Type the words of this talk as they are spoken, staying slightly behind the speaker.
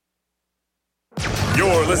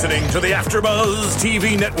You're listening to the AfterBuzz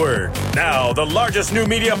TV Network, now the largest new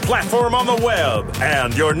media platform on the web,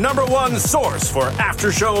 and your number one source for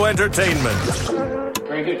after-show entertainment.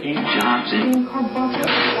 Very good, Keith Johnson.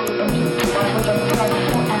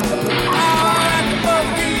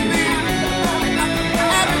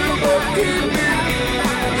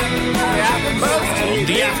 From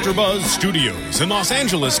the AfterBuzz Studios in Los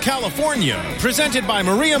Angeles, California, presented by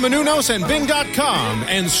Maria Menounos and Bing.com,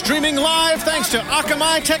 and streaming live thanks to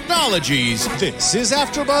Akamai Technologies. This is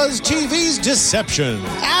AfterBuzz TV's Deception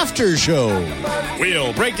After Show.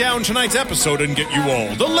 We'll break down tonight's episode and get you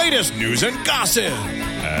all the latest news and gossip.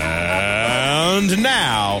 And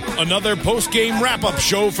now, another post-game wrap-up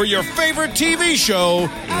show for your favorite TV show.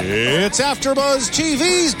 It's AfterBuzz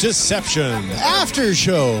TV's Deception After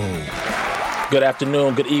Show. Good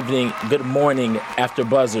afternoon, good evening, good morning, After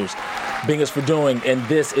Buzzers. Bing is for doing, and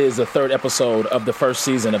this is the third episode of the first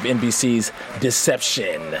season of NBC's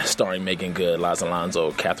Deception, starring Megan Good, Liza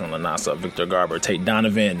Alonso, Catherine Lanasa, Victor Garber, Tate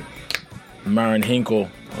Donovan, Myron Hinkle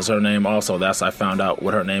was her name also. That's I found out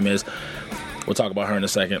what her name is. We'll talk about her in a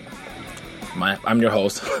second. I'm your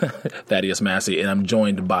host, Thaddeus Massey, and I'm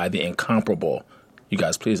joined by the incomparable. You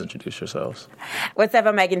guys, please introduce yourselves. What's up?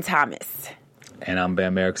 I'm Megan Thomas. And I'm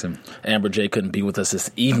Bam Erickson. Amber J couldn't be with us this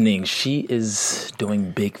evening. She is doing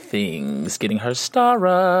big things, getting her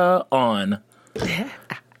star on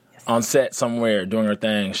set somewhere, doing her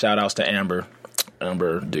thing. Shout outs to Amber.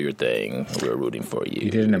 Amber, do your thing. We're rooting for you. You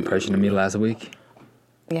did an impression of me last week?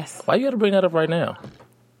 Yes. Why you got to bring that up right now?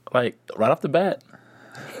 Like, right off the bat?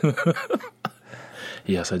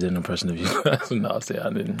 Yes, I did an impression of you. No, see,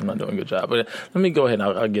 I'm not doing a good job. But let me go ahead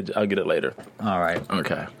and I'll get it later. All right.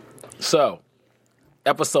 Okay. So,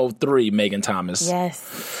 Episode 3, Megan Thomas.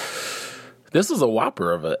 Yes. This was a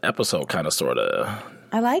whopper of an episode, kind of, sort of.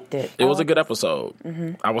 I liked it. It was a good episode.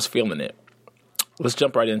 Mm-hmm. I was feeling it. Let's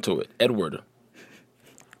jump right into it. Edward's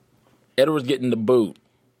getting the boot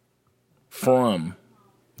from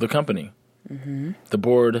the company. Mm-hmm. The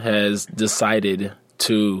board has decided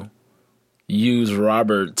to use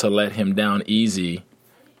Robert to let him down easy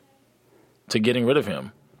to getting rid of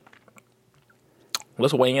him.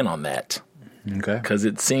 Let's weigh in on that. Okay. Because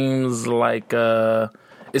it seems like it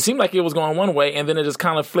was going one way, and then it just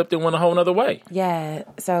kind of flipped and went a whole other way. Yeah.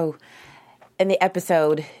 So in the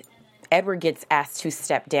episode, Edward gets asked to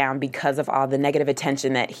step down because of all the negative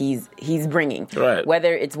attention that he's bringing, right?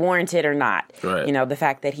 Whether it's warranted or not. Right. You know, the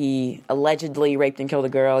fact that he allegedly raped and killed a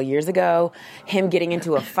girl years ago, him getting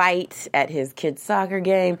into a fight at his kid's soccer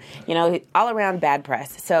game, you know, all around bad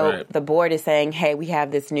press. So The board is saying, hey, we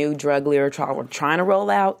have this new drug we're trying to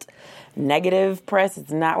roll out. Negative press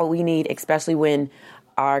is not what we need, especially when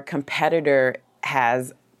our competitor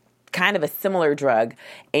has kind of a similar drug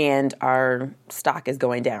and our stock is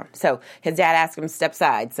going down. So his dad asked him, step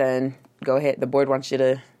aside, son, go ahead. The board wants you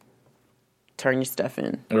to turn your stuff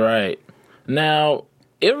in. Right. Now,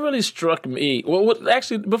 it really struck me. Well,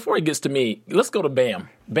 actually, before it gets to me, let's go to Bam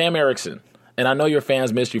Erickson. And I know your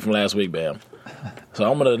fans missed you from last week, Bam.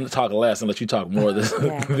 So I'm going to talk less and let you talk more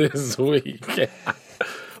this week.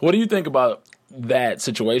 What do you think about that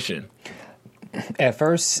situation? At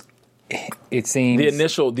first, it seems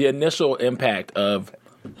the initial impact of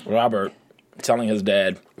Robert telling his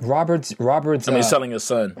dad, telling his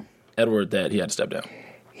son Edward that he had to step down.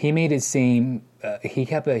 He made it seem he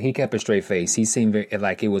kept a straight face. He seemed very,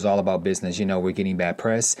 like it was all about business. You know, we're getting bad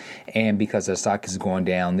press, and because our stock is going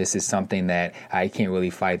down, this is something that I can't really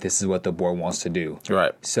fight. This is what the board wants to do.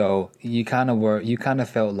 Right. So you kind of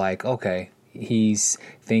felt like, okay, he's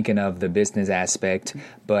thinking of the business aspect,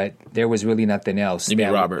 but there was really nothing else. You mean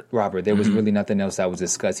Robert? Robert, there was really nothing else that was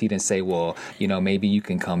discussed. He didn't say, well, you know, maybe you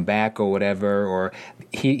can come back or whatever, or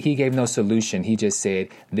he gave no solution. He just said,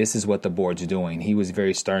 this is what the board's doing. He was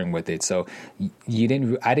very stern with it. So I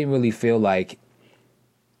didn't really feel like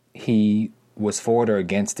he was for it or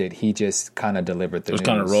against it. He just kind of delivered the news. Just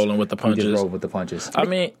kind of rolling with the punches. He just rolled with the punches. I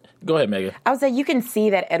mean, go ahead, Megan. I would say you can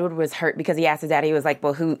see that Edward was hurt because he asked his dad. He was like,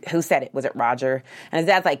 well, who said it? Was it Roger? And his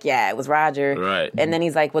dad's like, yeah, it was Roger. Right. And then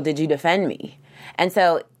he's like, well, did you defend me? And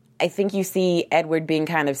so I think you see Edward being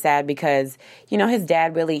kind of sad because, you know,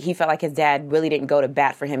 he felt like his dad really didn't go to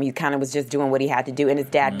bat for him. He kind of was just doing what he had to do. And his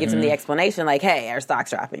dad gives him the explanation like, hey, our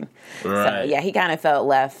stock's dropping. Right. So, yeah, he kind of felt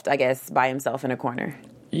left, I guess, by himself in a corner.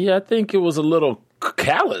 Yeah, I think it was a little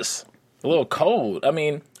callous, a little cold. I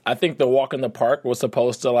mean, I think the walk in the park was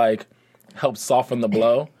supposed to, like, help soften the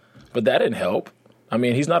blow, but that didn't help. I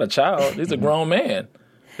mean, he's not a child. He's a grown man.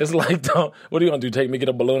 It's like, what are you going to do, take me get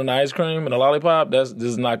a balloon and ice cream and a lollipop? This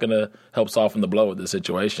is not going to help soften the blow of the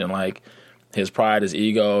situation. Like, his pride, his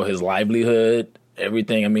ego, his livelihood,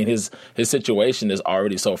 everything. I mean, his situation is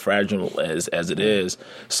already so fragile as it is.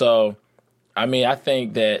 So, I mean, I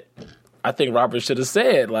think Robert should have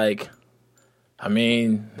said, like, I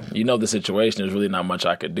mean, you know, the situation is really not much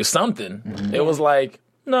I could do. Something. Mm-hmm. It was like,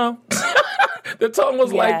 no. The tone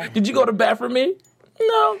was like, did you go to bat for me?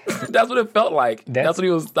 No. That's what it felt like. That's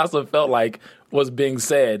what it felt like was being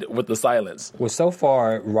said with the silence. Well, so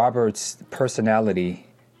far, Robert's personality,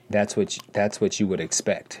 that's what you would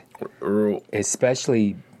expect.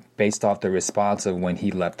 Especially based off the response of when he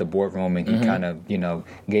left the boardroom and he kind of, you know,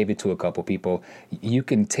 gave it to a couple people. You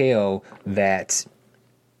can tell that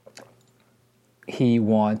he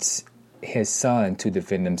wants his son to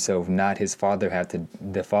defend himself, not his father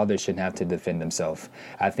the father shouldn't have to defend himself.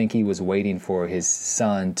 I think he was waiting for his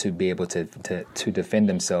son to be able to defend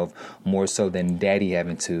himself more so than daddy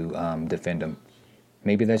having to defend him.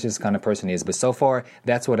 Maybe that's just the kind of person he is. But so far,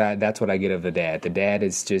 that's what I get of the dad. The dad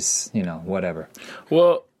is just, you know, whatever.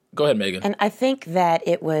 Well, go ahead, Megan. And I think that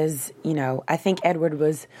it was, you know, I think Edward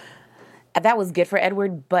was... That was good for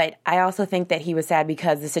Edward, but I also think that he was sad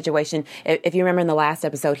because the situation, if you remember in the last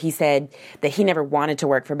episode, he said that he never wanted to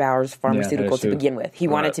work for Bowers Pharmaceutical to begin with. He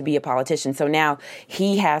wanted to be a politician. So now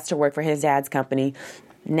he has to work for his dad's company.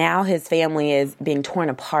 Now his family is being torn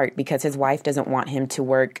apart because his wife doesn't want him to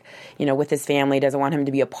work, you know, with his family, doesn't want him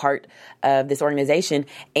to be a part of this organization.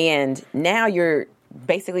 And now you're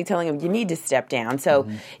basically telling him you need to step down. So,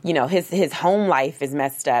 you know, his home life is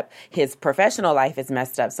messed up. His professional life is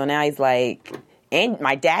messed up. So now he's like, and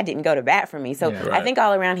my dad didn't go to bat for me. So I think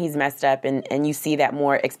all around he's messed up. And you see that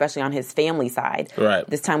more, especially on his family side. Right.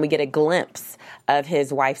 This time we get a glimpse of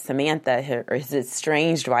his wife, Samantha, or his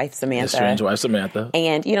estranged wife, Samantha.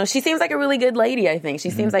 And, you know, she seems like a really good lady, I think.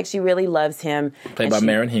 She seems like she really loves him. Played by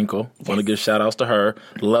Maren Hinkle. Want to give shout-outs to her.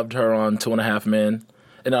 Loved her on 2.5 Men.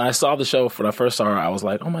 And I saw the show when I first saw her. I was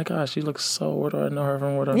like, oh my gosh, she looks so, where do I know her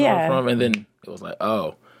from? Where do I know her from? And then it was like,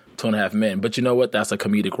 oh, 2.5 Men. But you know what? That's a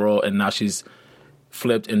comedic role. And now she's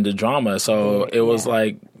flipped into drama. So it was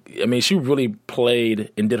like, I mean, she really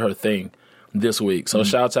played and did her thing this week. So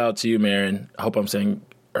shouts out to you, Maren. I hope I'm saying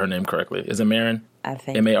her name correctly. Is it Maren? I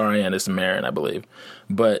think. Marin. It's Maren, I believe.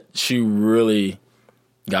 But she really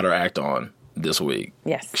got her act on this week.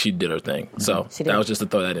 Yes. She did her thing. So that was just to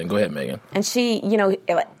throw that in. Go ahead, Megan. And she, you know,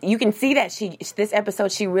 you can see that this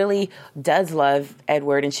episode, she really does love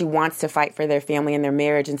Edward and she wants to fight for their family and their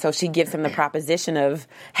marriage. And so she gives him the proposition of,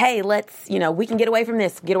 hey, let's, you know, we can get away from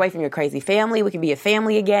this, get away from your crazy family. We can be a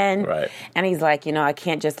family again. Right. And he's like, you know, I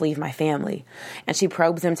can't just leave my family. And she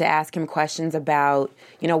probes him to ask him questions about,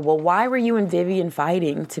 you know, well, why were you and Vivian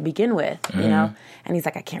fighting to begin with? You know? And he's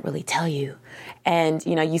like, I can't really tell you. And,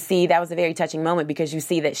 you know, you see that was a very touching moment because you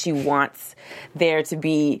see that she wants there to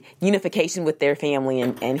be unification with their family.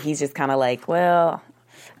 And he's just kind of like, well,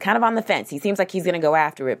 kind of on the fence. He seems like he's going to go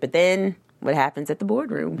after it. But then what happens at the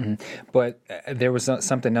boardroom? But there was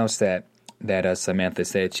something else that Samantha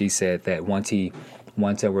said. She said that once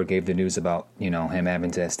Edward gave the news about, you know, him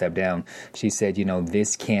having to step down, she said, you know,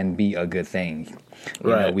 this can be a good thing.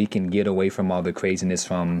 You know, we can get away from all the craziness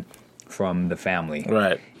from the family.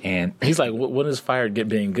 Right. And he's like, when is fire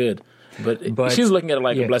being good? But she's looking at it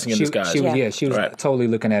like a blessing in disguise. She was totally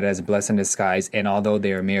looking at it as a blessing in disguise. And although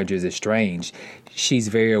their marriage is estranged, she's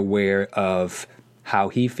very aware of how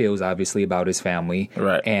he feels, obviously, about his family,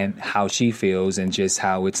 and how she feels, and just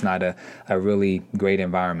how it's not a really great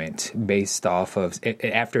environment based off of,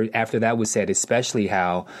 after that was said, especially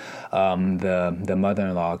how the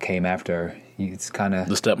mother-in-law came after. It's kind of...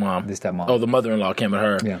 The stepmom. The stepmom. Oh, the mother-in-law came at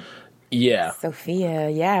her. Yeah.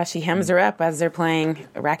 Sophia, she hems her up as they're playing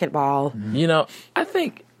racquetball. You know, I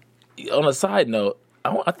think, on a side note, I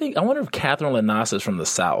wonder if Catherine Lenasse is from the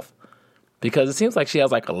South, because it seems like she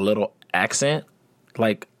has like a little accent,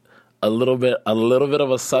 like a little bit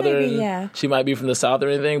of a Southern. Maybe, she might be from the South or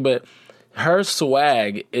anything, but her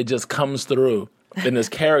swag, it just comes through in this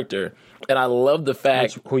character, and I love the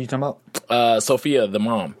fact. Who are you talking about? Sophia, the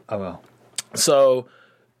mom. Oh well. So,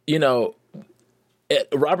 you know,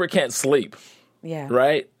 Robert can't sleep. Yeah.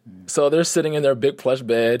 Right? So they're sitting in their big plush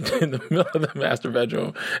bed in the middle of the master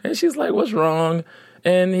bedroom. And she's like, what's wrong?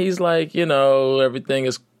 And he's like, you know, everything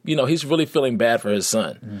is, you know, he's really feeling bad for his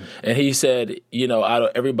son. And he said, you know,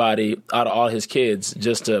 out of all his kids,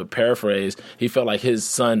 just to paraphrase, he felt like his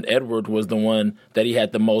son, Edward, was the one that he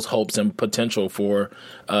had the most hopes and potential for,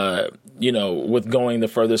 you know, with going the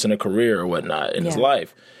furthest in a career or whatnot in his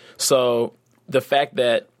life. So the fact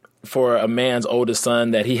that for a man's oldest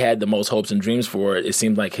son that he had the most hopes and dreams for, it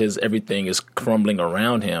seems like everything is crumbling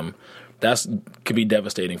around him. That could be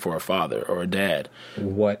devastating for a father or a dad.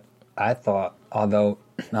 What I thought, although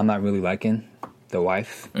I'm not really liking the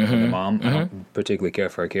wife, the mom. I don't particularly care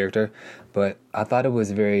for her character, but I thought it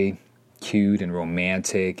was very cute and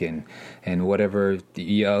romantic and whatever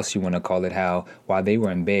else you want to call it. How while they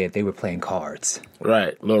were in bed, they were playing cards.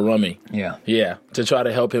 Right, little rummy. Yeah, to try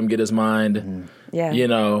to help him get his mind.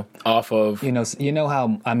 Off of you know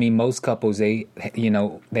how most couples they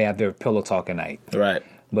have their pillow talk at night. Right.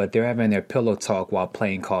 But they're having their pillow talk while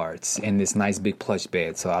playing cards in this nice big plush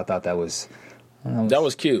bed. So I thought that was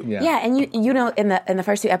cute. Yeah, and you know in the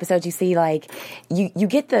first 2 episodes you see like you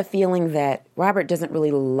get the feeling that Robert doesn't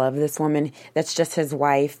really love this woman. That's just his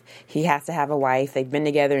wife. He has to have a wife. They've been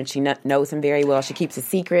together and she knows him very well. She keeps his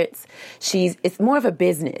secrets. It's more of a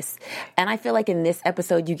business. And I feel like in this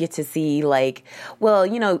episode you get to see like, well,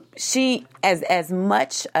 she as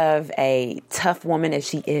much of a tough woman as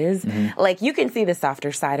she is, like you can see the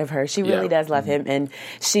softer side of her. She really does love him, and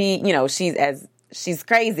she's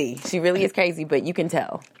crazy. She really is crazy, but you can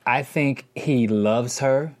tell. I think he loves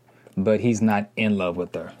her, but he's not in love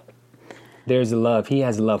with her. There's a love. He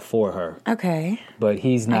has love for her. Okay. But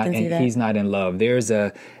he's not he's not in love. There's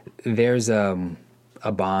a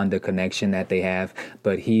bond, a connection that they have,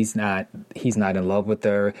 but he's not in love with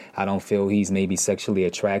her. I don't feel he's maybe sexually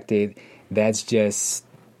attracted. That's just,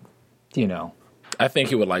 I think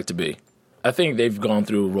he would like to be. I think they've gone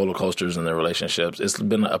through roller coasters in their relationships. It's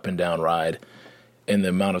been an up and down ride in the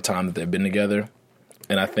amount of time that they've been together.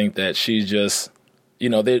 And I think that she's just,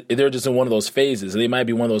 they're just in one of those phases. They might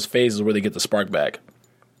be one of those phases where they get the spark back.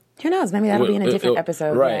 Who knows? Maybe that'll be in a different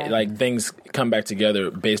episode. Right. Yeah. Like things come back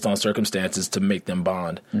together based on circumstances to make them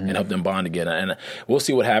bond and help them bond again. And we'll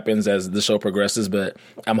see what happens as the show progresses. But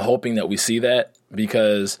I'm hoping that we see that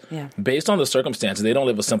because based on the circumstances, they don't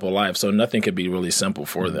live a simple life. So nothing could be really simple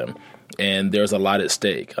for them. And there's a lot at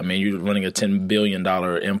stake. I mean, you're running a $10 billion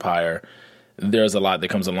empire. There's a lot that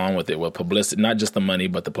comes along with it, with publicity, not just the money,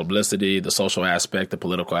 but the publicity, the social aspect, the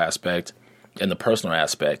political aspect, and the personal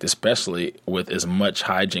aspect, especially with as much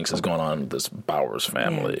hijinks as going on with this Bowers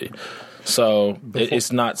family. So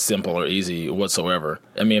it's not simple or easy whatsoever.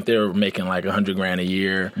 I mean, if they're making like $100,000 a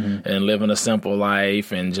year and living a simple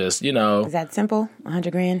life and just, Is that simple?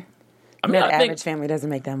 $100,000? I mean, the average family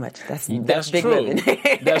doesn't make that much. That's big true. Living.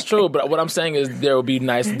 That's true. But what I'm saying is they'll be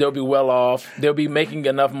nice. They'll be well off. They'll be making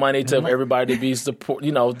enough money to everybody to be to support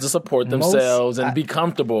themselves and be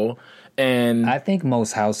comfortable. And I think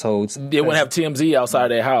most households they wouldn't have TMZ outside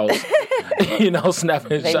their house,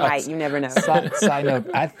 snapping they shots. Might. You never know. Side note,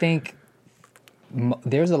 I think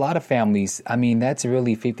there's a lot of families. I mean, that's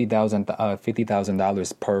really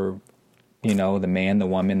 $50,000 per. The man, the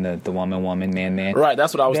woman, the woman, man. Right,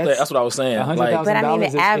 that's what I was. That's what I was saying. But I mean,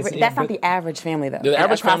 the average. That's not the average family, though. The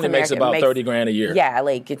average family makes about $30,000 a year. Yeah,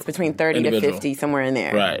 like it's between 30 to 50, somewhere in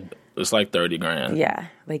there. Right, it's like $30,000. Yeah,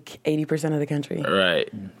 like 80% of the country.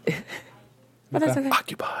 Right. But that's okay.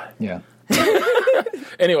 Occupy. Yeah.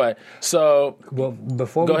 Anyway, so go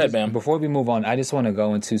ahead, ma'am. Before we move on, I just want to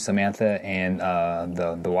go into Samantha and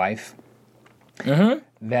the wife.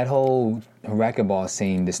 That whole racquetball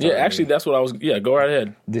scene disturbed me. Yeah, actually, that's what I was... Yeah, go right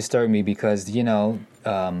ahead. Disturbed me because,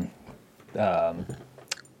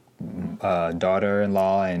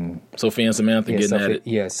 daughter-in-law and... Sophia and Samantha getting at it.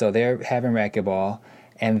 Yeah, so they're having racquetball,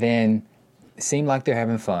 and then it seemed like they're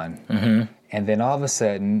having fun. And then all of a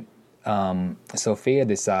sudden, Sophia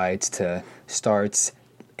decides to start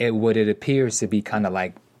what it appears to be kind of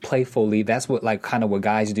like playfully. That's what kind of what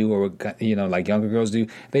guys do, or like younger girls do.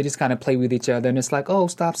 They just kind of play with each other, and it's like, oh,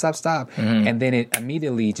 stop. And then it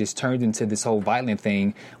immediately just turns into this whole violent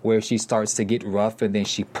thing where she starts to get rough, and then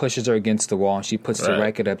she pushes her against the wall and she puts the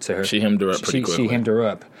racket up to her. She hemmed her up pretty quickly. She hemmed her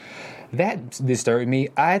up. That disturbed me.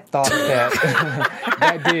 I thought that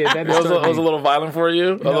that disturbed me. It was a little violent for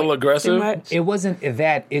you? A little aggressive? It wasn't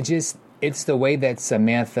that. It's the way that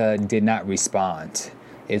Samantha did not respond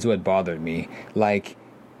is what bothered me.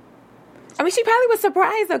 I mean, she probably was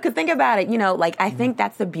surprised, though, because think about it. I think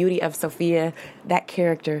that's the beauty of Sophia, that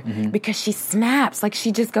character, because she snaps.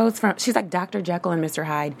 She just goes she's like Dr. Jekyll and Mr.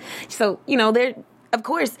 Hyde. So, of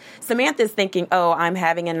course, Samantha's thinking, oh, I'm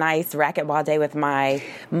having a nice racquetball day with my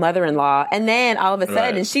mother-in-law. And then all of a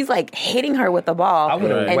sudden, she's hitting her with the ball. I would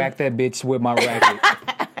have whacked that bitch with my racket.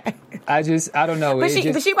 I don't know. But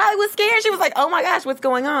she probably was scared. She was like, oh my gosh, what's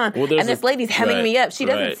going on? Well, and this lady's hemming me up. She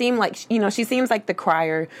doesn't seem like, she seems like the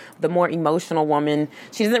crier, the more emotional woman.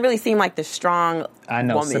 She doesn't really seem like the strong I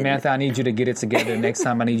know. woman. Samantha, I need you to get it together. Next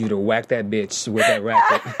time I need you to whack that bitch with that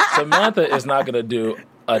racket. Samantha is not going to do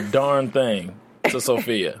a darn thing to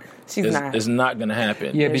Sophia. It's not going to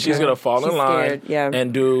happen. Yeah, she's going to fall in line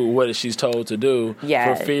and do what she's told to do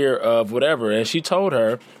for fear of whatever. And she told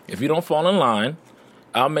her, if you don't fall in line,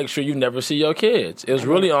 I'll make sure you never see your kids. It was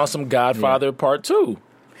really on some Godfather Part 2.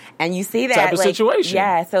 And you see that type of situation.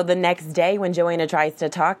 Yeah, so the next day when Joanna tries to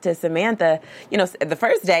talk to Samantha, the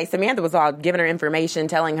first day Samantha was all giving her information,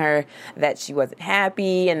 telling her that she wasn't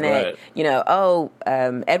happy and that,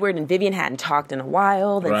 Edward and Vivian hadn't talked in a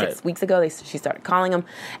while. Then 6 weeks ago she started calling him.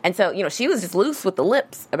 And so, she was just loose with the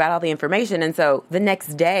lips about all the information. And so the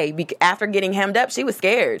next day, after getting hemmed up, she was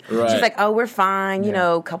scared. She's like, oh, we're fine.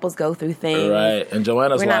 Couples go through things. Right. And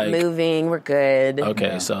Joanna's we're not moving. We're good.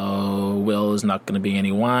 Okay, so Will is not going to be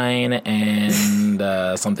any wine.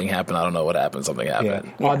 And something happened. I don't know what happened. Something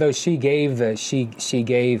happened. Yeah. Although she gave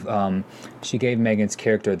Megan's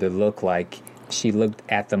character the look like she looked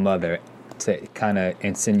at the mother to kind of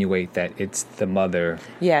insinuate that it's the mother.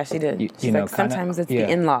 Yeah, she did. Sometimes it's the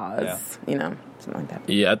in-laws. Something like that.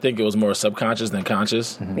 Yeah, I think it was more subconscious than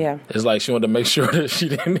conscious. Mm-hmm. Yeah, it's like she wanted to make sure that she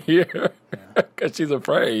didn't hear because she's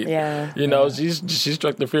afraid. Yeah, she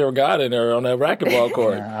struck the fear of God in her on that racquetball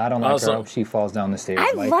court. I don't like her. She falls down the stairs.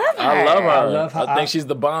 I love her. I love her. I think she's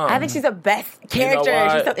the bomb. I think she's the best character.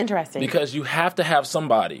 She's so interesting because you have to have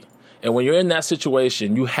somebody. And when you're in that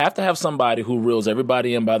situation, you have to have somebody who reels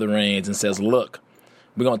everybody in by the reins and says, look,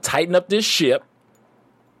 we're going to tighten up this ship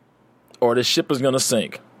or this ship is going to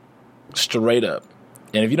sink. Straight up.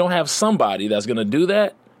 And if you don't have somebody that's going to do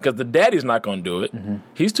that, because the daddy's not going to do it. Mm-hmm.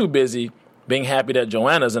 He's too busy being happy that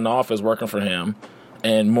Joanna's in the office working for him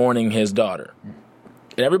and mourning his daughter.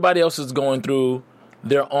 And everybody else is going through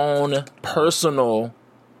their own personal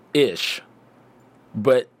ish.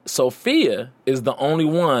 But Sophia is the only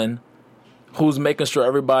one who's making sure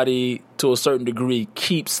everybody, to a certain degree,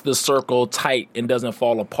 keeps the circle tight and doesn't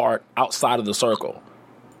fall apart outside of the circle.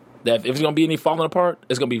 That if it's going to be any falling apart,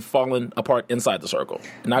 it's going to be falling apart inside the circle,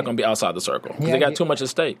 not going to be outside the circle. Because they got too much at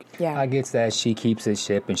stake. Yeah. I get that she keeps his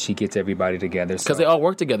ship and she gets everybody together. Because they all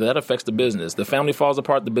work together. That affects the business. The family falls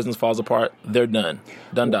apart, the business falls apart. They're done.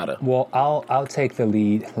 Done data. Well, I'll take the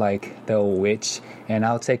lead like the old witch, and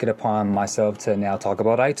I'll take it upon myself to now talk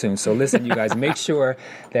about iTunes. So listen, you guys, make sure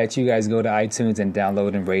that you guys go to iTunes and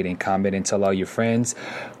download and rate and comment and tell all your friends.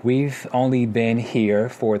 We've only been here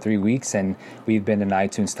for 3 weeks, and we've been in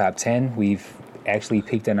iTunes Top 10. We've actually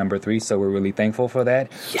peaked at number 3, so we're really thankful for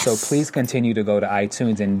that. Yes. So please continue to go to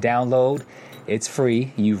iTunes and download. It's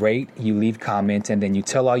free. You rate, you leave comments, and then you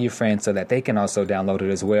tell all your friends so that they can also download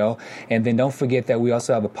it as well. And then don't forget that we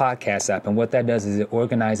also have a podcast app, and what that does is it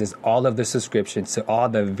organizes all of the subscriptions to all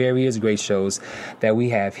the various great shows that we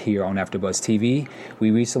have here on AfterBuzz TV.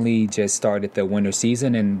 We recently just started the winter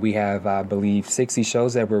season, and we have, I believe, 60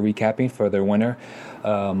 shows that we're recapping for the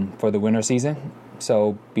winter season.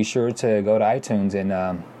 So be sure to go to iTunes and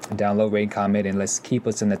download, rate, comment, and let's keep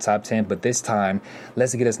us in the top 10. But this time,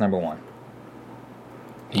 let's get us number 1.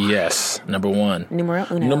 Yes, number 1. Numero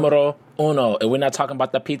uno. Numero uno. And we're not talking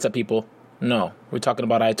about the pizza, people. No, we're talking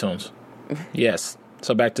about iTunes. Yes.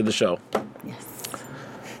 So back to the show.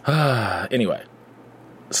 Yes. Anyway,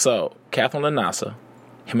 so Catherine Lanasa,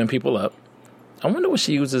 hemming people up. I wonder what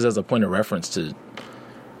she uses as a point of reference to.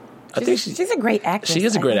 She's a great actress. She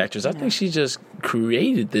is a great actress. I think she just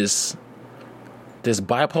created this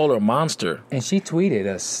bipolar monster. And she tweeted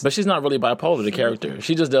us. But she's not really bipolar, the character.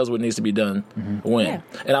 She just does what needs to be done when. Yeah.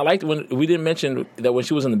 And I liked when we didn't mention that when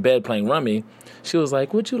she was in the bed playing rummy, she was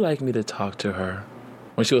like, would you like me to talk to her?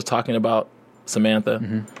 When she was talking about Samantha.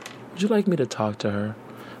 Mm-hmm. Would you like me to talk to her?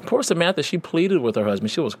 Poor Samantha, she pleaded with her husband.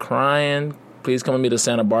 She was crying. Please come with me to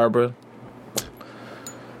Santa Barbara.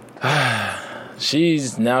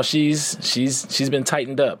 She's been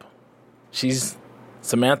tightened up.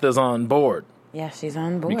 Samantha's on board. Yeah, she's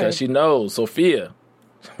on board. Because she knows Sophia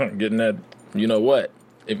getting that, you know what,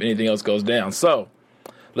 if anything else goes down. So,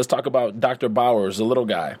 let's talk about Dr. Bowers, the little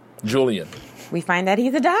guy, Julian. We find that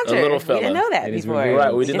he's a doctor. A little fella. We didn't know that before.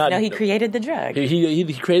 Right, we did not know he created the drug.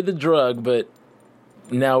 He created the drug, but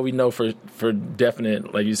now we know for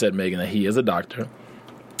definite, like you said, Megan, that he is a doctor.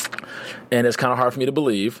 And it's kind of hard for me to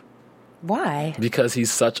believe. Why? Because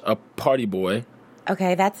he's such a party boy.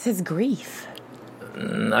 Okay, that's his grief.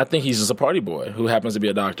 I think he's just a party boy who happens to be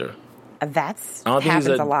a doctor. That happens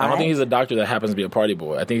a lot. I don't think he's a doctor that happens to be a party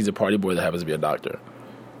boy. I think he's a party boy that happens to be a doctor.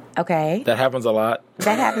 Okay. That happens a lot.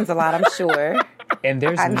 That happens a lot, I'm sure. And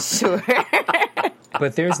I'm sure.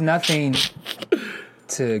 But there's nothing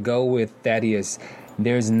to go with Thaddeus.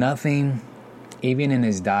 There's nothing, even in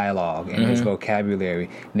his dialogue and his vocabulary,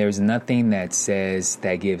 there's nothing that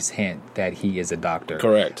gives hint that he is a doctor.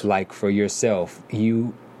 Correct. Like for yourself,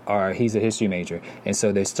 you he's a history major, and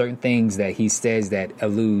so there's certain things that he says that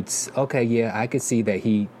alludes, okay, yeah, I could see that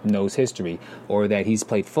he knows history or that he's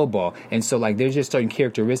played football. And so like there's just certain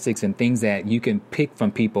characteristics and things that you can pick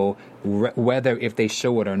from people whether if they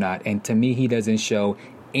show it or not. And to me, he doesn't show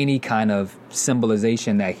any kind of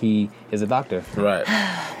symbolization that he is a doctor. Right.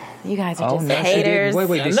 You guys are just haters.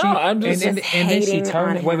 Wait, did she? I'm just and then she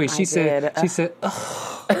turned. Wait, she said.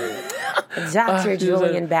 Dr.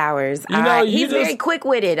 Julian Bowers. He's very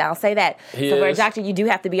quick-witted. I'll say that. So for a doctor, you do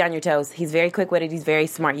have to be on your toes. He's very quick-witted. He's very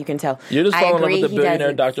smart. You can tell. You're just falling in love with the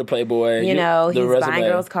billionaire Dr. Playboy. You know, he's buying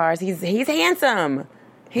girls' cars. He's handsome.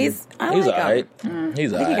 He's all right.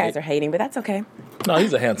 He's all right. You guys are hating, but that's okay. No,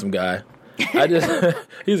 he's a handsome guy.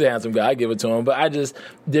 He's a handsome guy. I give it to him. But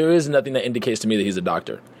there is nothing that indicates to me that he's a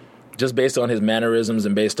doctor. Just based on his mannerisms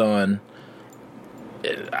and based on,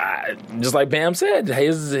 just like Bam said,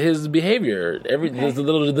 his behavior,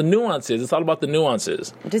 the nuances. It's all about the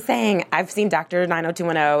nuances. I'm just saying, I've seen Dr.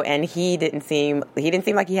 90210, and he didn't seem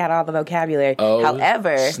like he had all the vocabulary. Oh,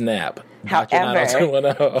 however, snap. Dr.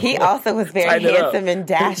 90210. He also was very handsome and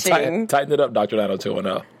dashing. Tighten it up, Dr.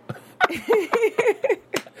 90210.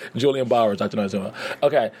 Julian Bowers, Dr. 90210.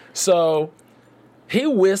 Okay, so he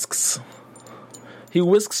whisks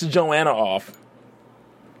Joanna off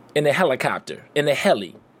in a helicopter, in a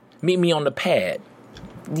heli. Meet me on the pad.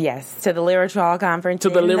 Yes, to the Lyritrol conference. To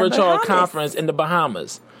the Lyritrol conference in the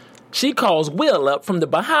Bahamas. She calls Will up from the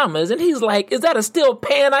Bahamas, and he's like, "Is that a steel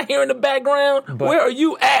pan I hear in the background? Where are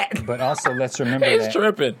you at?" But also, let's remember he's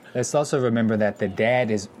tripping. Let's also remember that the dad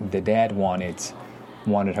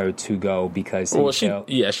wanted her to go because she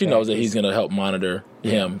knows that he's going to help monitor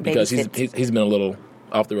him because he's been a little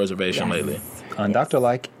off the reservation lately.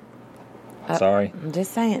 Undoctor-like. Sorry. I'm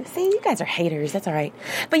just saying. See, you guys are haters. That's all right.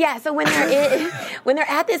 But yeah, so when they're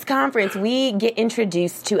at this conference, we get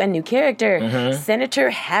introduced to a new character, Senator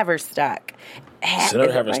Haverstock.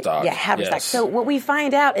 Senator Haverstock. Yeah, Haverstock. Yes. So what we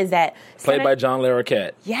find out is that played by John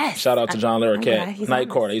Larroquette. Yes. Shout out to John Larroquette. Night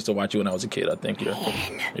Court. I used to watch you when I was a kid. I think you're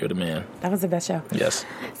the man. That was the best show. Yes.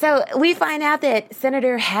 So we find out that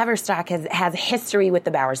Senator Haverstock has history with the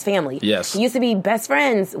Bowers family. Yes. He used to be best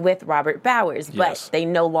friends with Robert Bowers, but they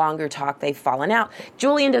no longer talk. They've fallen out.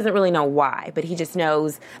 Julian doesn't really know why, but he just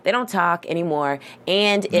knows they don't talk anymore.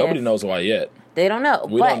 And nobody knows why yet. They don't know.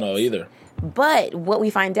 We don't know either. But what we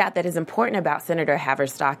find out that is important about Senator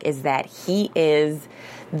Haverstock is that he's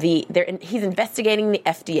investigating the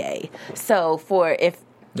FDA. So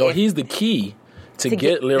he's the key to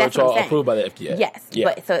get Lyritrol approved by the FDA. Yes,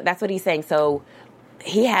 but so that's what he's saying. So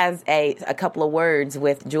he has a couple of words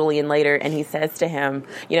with Julian later, and he says to him,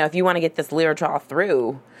 if you want to get this Lyritrol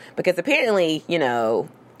through, because apparently,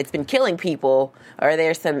 it's been killing people, or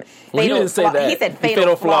there's some fatal... he didn't say that. He said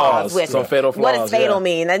fatal flaws. Some fatal flaws. What does fatal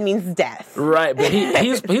mean? That means death. Right, but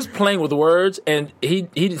he's playing with words, and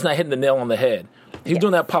he's not hitting the nail on the head. He's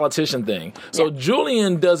doing that politician thing. So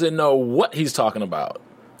Julian doesn't know what he's talking about.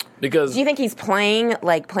 Because do you think he's playing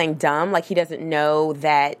dumb, like he doesn't know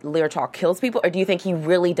that Lyritrol kills people, or do you think he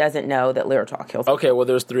really doesn't know that Lyritrol kills people? Okay, well,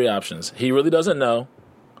 there's three options. He really doesn't know.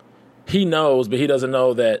 He knows, but he doesn't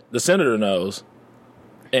know that the senator knows.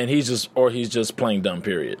 And he's just playing dumb,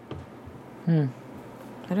 period. I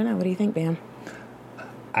don't know. What do you think, Bam?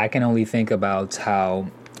 I can only think about how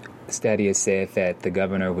Stadia said that the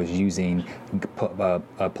governor was using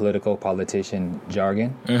politician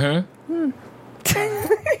jargon. Mm-hmm.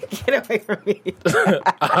 Get away from me.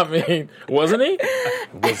 I mean, wasn't he?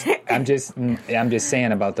 I'm just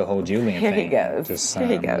saying about the whole Julian thing. Here he goes. Here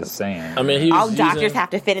he goes. Just saying. I mean, all doctors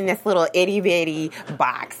have to fit in this little itty bitty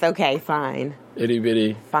box. Okay, fine. Itty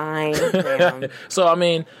bitty. Fine.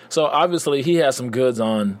 So obviously he has some goods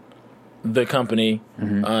on the company,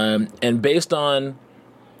 and based on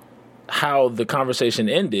how the conversation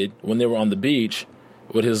ended when they were on the beach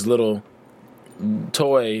with his little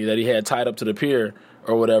toy that he had tied up to the pier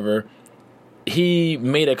or whatever, he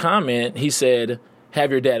made a comment. He said, "Have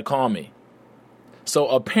your dad call me." So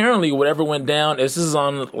apparently whatever went down, this is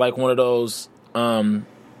on like one of those,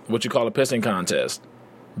 what you call a pissing contest.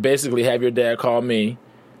 Basically, have your dad call me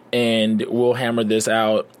and we'll hammer this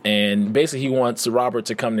out. And basically he wants Robert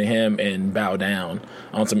to come to him and bow down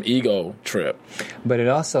on some ego trip. But it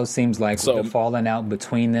also seems like the falling out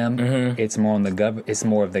between them, it's more on it's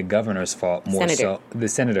more of the governor's fault, more so the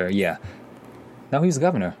senator. Yeah, no, he's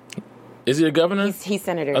governor. Is he a governor? He's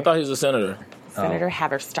senator. I thought he was a senator. Senator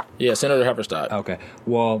Haverstock. Yeah, Senator Haverstock. Okay,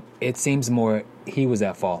 well, it seems more he was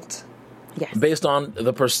at fault. Yes. Based on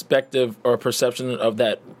the perspective or perception of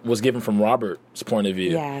that was given from Robert's point of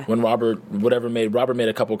view. Yeah. When Robert made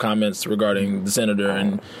a couple comments regarding the senator,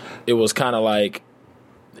 and it was kind of like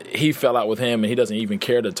he fell out with him and he doesn't even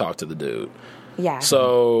care to talk to the dude. Yeah.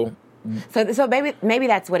 So maybe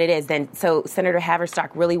that's what it is then. So Senator Haverstock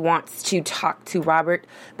really wants to talk to Robert,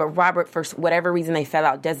 but Robert, for whatever reason they fell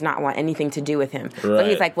out, does not want anything to do with him. Right. So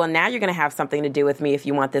he's like, well, now you're going to have something to do with me if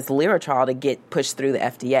you want this Lyra trial to get pushed through the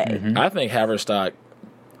FDA. Mm-hmm. I think Haverstock,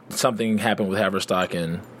 something happened with Haverstock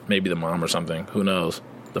and maybe the mom or something. Who knows?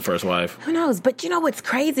 The first wife. Who knows? But you know what's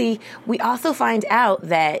crazy? We also find out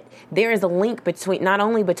that there is a link not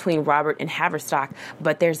only between Robert and Haverstock,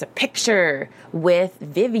 but there's a picture with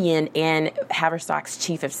Vivian and Haverstock's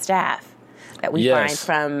chief of staff that we find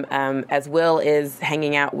from as Will is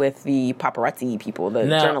hanging out with the paparazzi people, the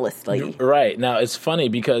journalist lady. Right. Now, it's funny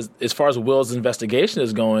because as far as Will's investigation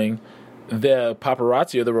is going, the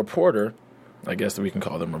paparazzi or the reporter, I guess we can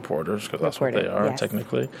call them reporters because that's what they are,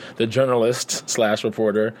 technically. The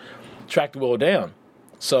journalist/reporter tracked Will down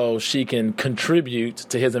so she can contribute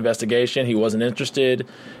to his investigation. He wasn't interested,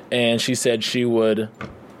 and she said she would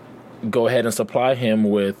go ahead and supply him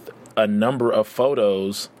with a number of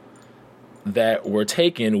photos that were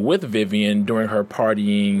taken with Vivian during her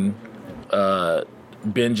partying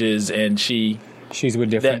binges, and she's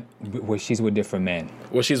with different men. Well, she's with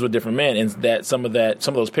different men, and that some of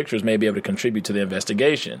those pictures may be able to contribute to the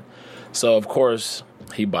investigation. So, of course,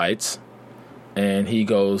 he bites, and he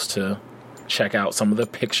goes to check out some of the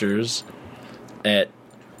pictures at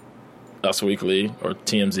Us Weekly or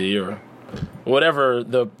TMZ or whatever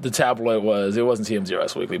the tabloid was. It wasn't TMZ or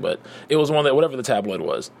Us Weekly, but it was whatever the tabloid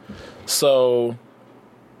was. So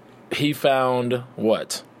he found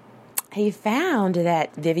what? He found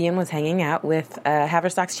that Vivian was hanging out with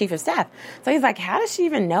Haverstock's chief of staff. So he's like, how does she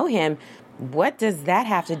even know him? What does that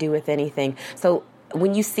have to do with anything? So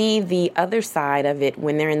when you see the other side of it,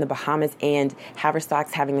 when they're in the Bahamas and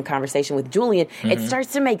Haverstock's having a conversation with Julian, it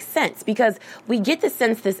starts to make sense because we get the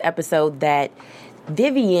sense this episode that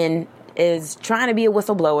Vivian is trying to be a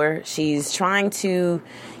whistleblower. She's trying to,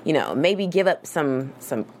 maybe give up some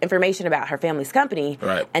information about her family's company.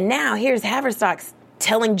 Right. And now here's Haverstock's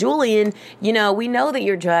telling Julian, we know that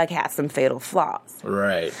your drug has some fatal flaws.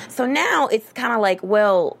 Right. So now it's kind of like,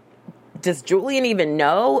 well, does Julian even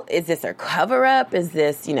know? Is this a cover-up? Is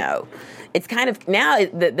this, it's kind of, now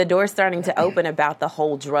the door's starting to open about the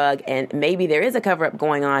whole drug, and maybe there is a cover-up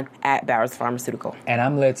going on at Bowers Pharmaceutical. And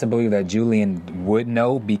I'm led to believe that Julian would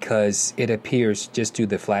know because it appears just through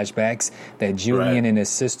the flashbacks that Julian and his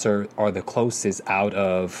sister are the closest out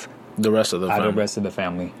of the rest of the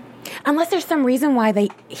family. Unless there's some reason why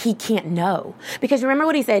he can't know. Because remember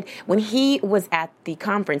what he said when he was at the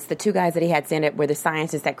conference, the two guys that he had stand up were the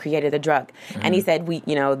scientists that created the drug. Mm-hmm. And he said,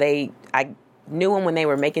 I knew them when they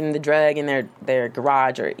were making the drug in their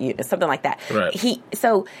garage or something like that. Right. He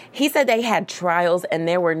said they had trials and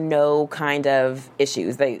there were no kind of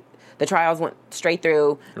issues. The trials went straight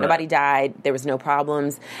through. Right. Nobody died. There was no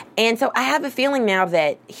problems. And so I have a feeling now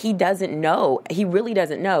that he doesn't know. He really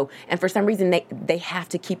doesn't know. And for some reason, they have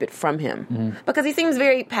to keep it from him. Because he seems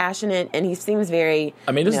very passionate and he seems very...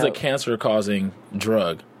 I mean, this is a cancer-causing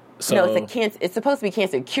drug. So, no, it's supposed to be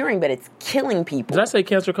cancer-curing, but it's killing people. Did I say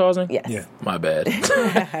cancer-causing? Yes. Yeah. My bad.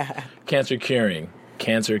 Cancer-curing.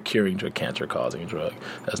 Cancer-curing drug. Cancer-causing drug.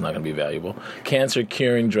 That's not going to be valuable.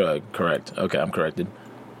 Cancer-curing drug. Correct. Okay, I'm corrected.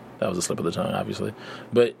 That was a slip of the tongue, obviously.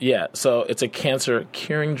 But, yeah, so it's a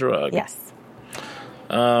cancer-curing drug. Yes.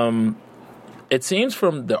 It seems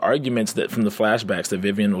from the arguments from the flashbacks that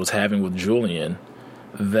Vivian was having with Julian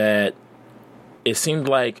that it seemed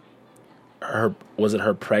like was it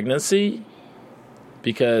her pregnancy?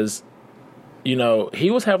 Because, he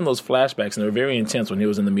was having those flashbacks, and they were very intense when he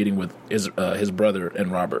was in the meeting with his brother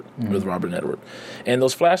and Robert, with Robert and Edward. And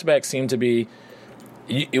those flashbacks seemed to be,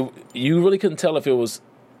 you really couldn't tell if it was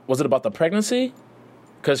it about the pregnancy?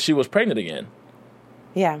 Because she was pregnant again.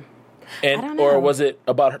 Yeah. And I don't know. Or was it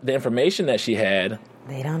about the information that she had?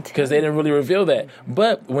 They don't. Because they didn't really reveal that.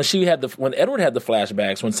 But when when Edward had the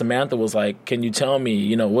flashbacks, when Samantha was like, "Can you tell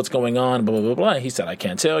me, what's going on?" Blah blah blah blah. He said, "I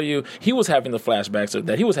can't tell you." He was having the flashbacks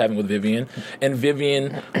that he was having with Vivian, and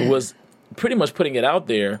Vivian was pretty much putting it out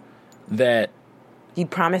there that you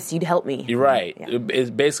promised you'd help me. You're right. Yeah. It's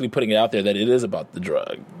basically putting it out there that it is about the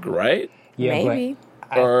drug, right? Yeah, maybe.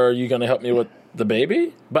 Or are you going to help me with the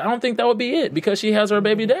baby? But I don't think that would be it because she has her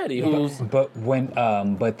baby daddy. But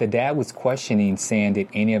the dad was questioning, saying, did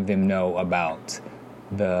any of them know about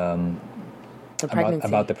the pregnancy?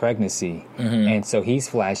 About the pregnancy? Mm-hmm. And so he's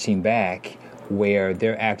flashing back where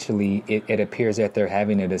they're actually. It appears that they're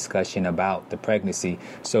having a discussion about the pregnancy.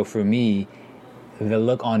 So for me, the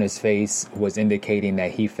look on his face was indicating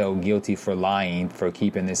that he felt guilty for lying, for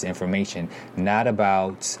keeping this information, not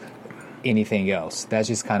about anything else. That's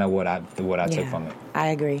just kind of what I took from it. I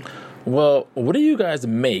agree. Well, what do you guys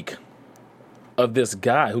make of this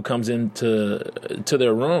guy who comes into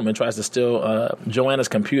their room and tries to steal Joanna's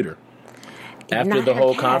computer after the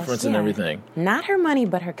whole conference and everything? Not her money,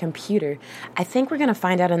 but her computer. I think we're going to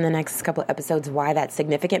find out in the next couple of episodes why that's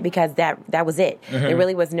significant, because that was it. Mm-hmm. There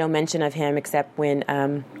really was no mention of him except when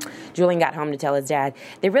Julian got home to tell his dad.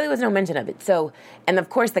 There really was no mention of it. So, and of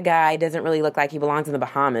course the guy doesn't really look like he belongs in the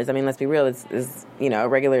Bahamas. I mean, let's be real, is a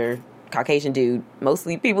regular Caucasian dude.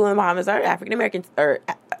 Mostly people in the Bahamas are African Americans or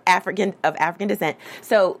African descent.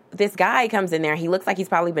 So this guy comes in there. He looks like he's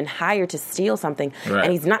probably been hired to steal something,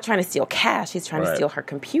 and he's not trying to steal cash. He's trying to steal her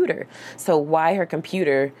computer. So why her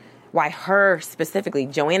computer? Why her specifically?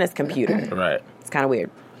 Joanna's computer. Right. It's kind of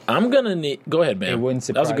weird. I'm gonna need. Go ahead, man.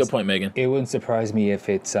 That was a good point, Megan. It wouldn't surprise me if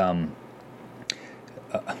it's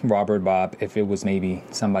Robert Bob, if it was maybe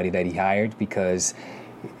somebody that he hired, because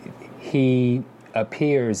he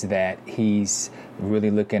appears that he's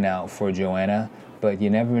really looking out for Joanna, but you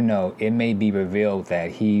never know. It may be revealed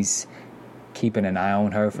that he's keeping an eye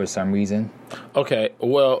on her for some reason. Okay,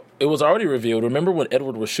 well, it was already revealed. Remember when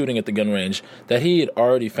Edward was shooting at the gun range that he had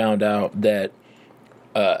already found out that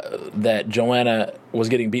Joanna was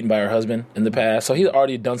getting beaten by her husband in the past. So he'd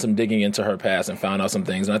already done some digging into her past and found out some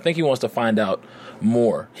things. And I think he wants to find out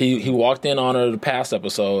more. He walked in on her the past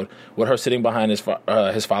episode with her sitting behind his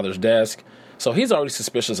father's desk. So he's already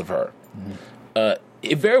suspicious of her. Mm-hmm.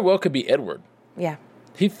 It very well could be Edward. Yeah.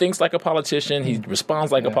 He thinks like a politician. He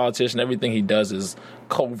responds like a politician. Everything he does is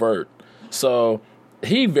covert. So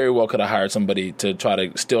he very well could have hired somebody to try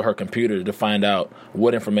to steal her computer to find out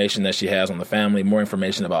what information that she has on the family, more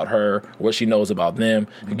information about her, what she knows about them,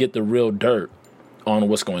 to get the real dirt on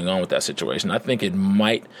what's going on with that situation. I think it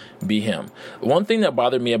might be him. One thing that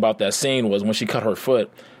bothered me about that scene was when she cut her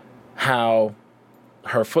foot, how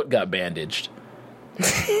her foot got bandaged.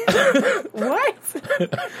 What?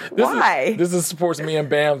 Why? This supports me and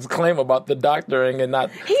Bam's claim about the doctoring and not.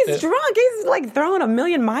 He's drunk. He's like throwing a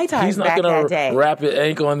million Mai Tais. He's not going to wrap his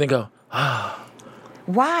ankle and then go,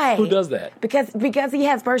 Why? Who does that? Because he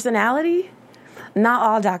has personality. Not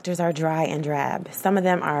all doctors are dry and drab. Some of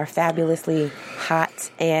them are fabulously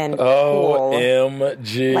hot and cool.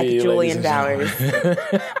 OMG. Like Julian Bowers.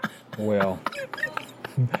 Well,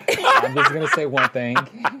 I'm just going to say one thing.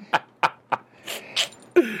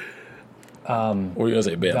 What were you going to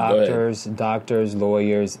say, Ben? Doctors,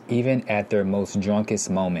 lawyers, even at their most drunkest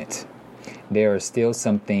moment, there are still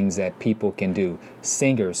some things that people can do.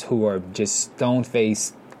 Singers who are just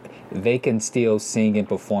stone-faced, they can still sing and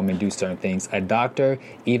perform and do certain things. A doctor,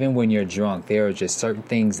 even when you're drunk, there are just certain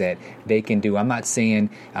things that they can do. I'm not saying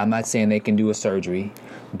they can do a surgery,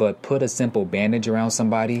 but put a simple bandage around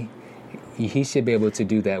somebody. He should be able to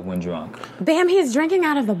do that when drunk. Bam, he's drinking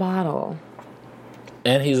out of the bottle.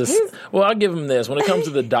 And well, I'll give him this. When it comes to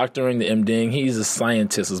the doctoring, the MDing, he's a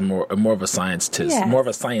scientist, is more of a scientist, more of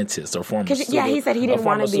a scientist or pharmaceutical. Yeah, he said he didn't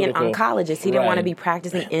want to be an oncologist. He didn't want to be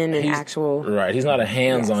practicing in an actual. Right, he's not a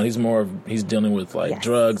hands-on. He's he's dealing with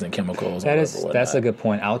drugs and chemicals. That's a good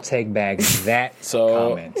point. I'll take back that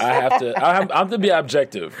comment. I have to be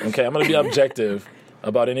objective. Okay, I'm going to be objective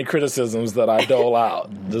about any criticisms that I dole out,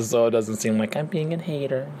 just so it doesn't seem like I'm being a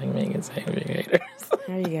hater. Like Megan's saying, I'm being a hater.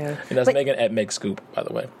 There you go. And that's Megan at Meg Scoop, by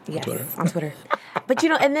the way, on Twitter. But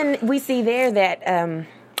and then we see there that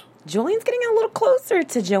Julian's getting a little closer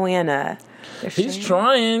to Joanna. He's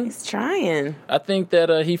trying. I think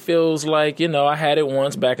that he feels like, I had it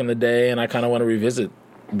once back in the day, and I kind of want to revisit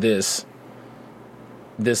this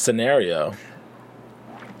scenario.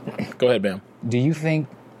 Go ahead, Bam. Do you think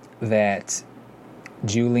that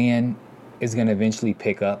Julian is going to eventually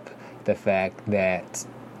pick up the fact that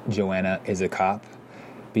Joanna is a cop?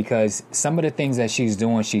 Because some of the things that she's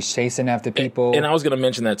doing, she's chasing after people. And I was going to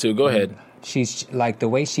mention that too. Go ahead. She's like the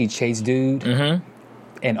way she chased dude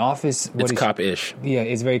in Office. It's cop-ish. Yeah,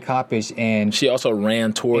 it's very cop-ish. And she also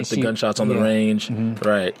ran towards the gunshots on the range. Mm-hmm.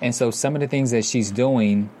 Right. And so some of the things that she's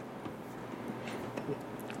doing,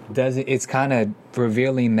 it's kind of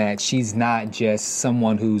revealing that she's not just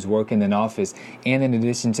someone who's working in office. And in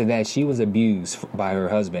addition to that, she was abused by her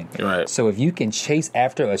husband. Right. So if you can chase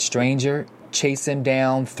after a stranger, chase him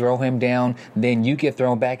down, throw him down, then you get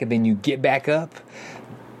thrown back and then you get back up.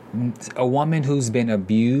 A woman who's been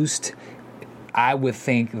abused, I would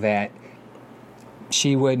think that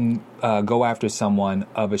she wouldn't go after someone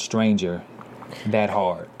of a stranger that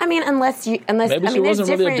hard. I mean, unless maybe she wasn't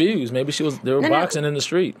really abused. Maybe they were boxing in the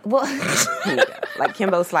street. Well, like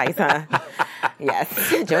Kimbo Slice, huh?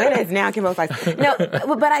 Yes, Joanna is now Kimbo Slice. No,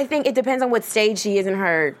 but I think it depends on what stage she is in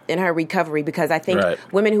her recovery, because I think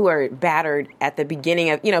women who are battered at the beginning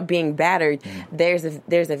of being battered, there's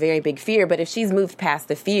a very big fear. But if she's moved past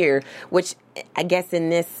the fear, which I guess in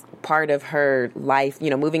this part of her life,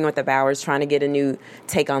 moving with the Bowers, trying to get a new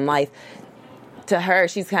take on life, to her,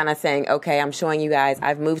 she's kind of saying, okay, I'm showing you guys,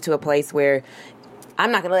 I've moved to a place where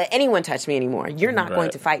I'm not going to let anyone touch me anymore. You're not going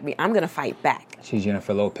to fight me. I'm going to fight back. She's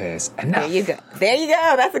Jennifer Lopez. Enough. There you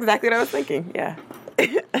go. That's exactly what I was thinking. Yeah.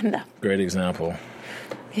 Enough. Great example.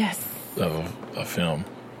 Yes. Of a film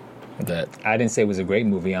that I didn't say it was a great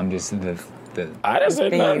movie. I'm just I didn't say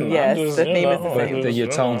nothing. Yes, the theme is the same. But your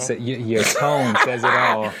tone says it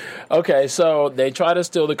all. Okay, so they try to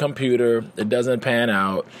steal the computer. It doesn't pan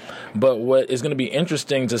out. But what is going to be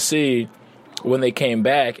interesting to see when they came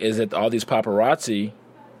back is that all these paparazzi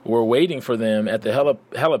were waiting for them at the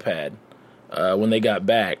helipad when they got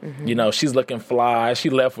back. She's looking fly. She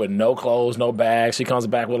left with no clothes, no bags. She comes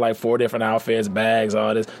back with like 4 different outfits, bags,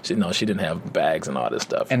 all this. She didn't have bags and all this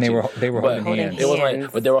stuff. And they were holding hands. It was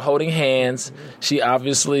but they were holding hands. She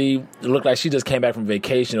obviously looked like she just came back from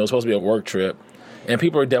vacation. It was supposed to be a work trip. And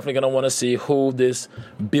people are definitely going to want to see who this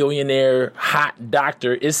billionaire hot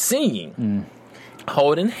doctor is seeing.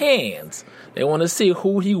 Holding hands. They want to see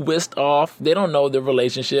who he whisked off. They don't know the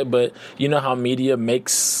relationship, but you know how media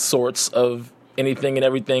makes sorts of anything and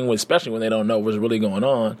everything, especially when they don't know what's really going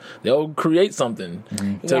on. They'll create something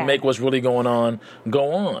to make what's really going on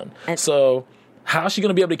go on. So how's she going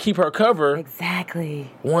to be able to keep her cover?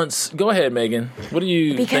 Exactly. Go ahead, Megan. What do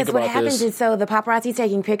you think about this? Because what happens is, so the paparazzi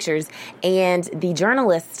taking pictures, and the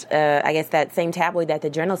journalist, I guess that same tabloid that the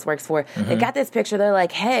journalist works for, they got this picture. They're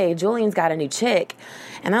like, hey, Julian's got a new chick.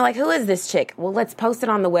 And they're like, who is this chick? Well, let's post it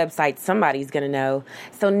on the website. Somebody's going to know.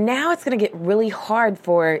 So now it's going to get really hard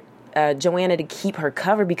for Joanna to keep her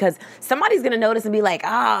cover, because somebody's going to notice and be like,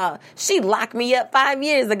 she locked me up 5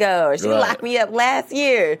 years ago, or she locked me up last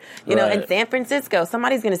year, you know, in San Francisco.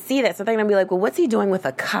 Somebody's going to see that. So they're going to be like, well, what's he doing with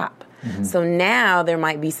a cop? So now there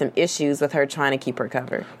might be some issues with her trying to keep her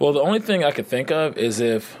cover. Well, the only thing I could think of is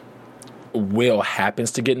if Will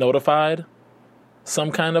happens to get notified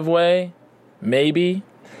some kind of way, maybe,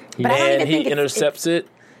 and he intercepts it.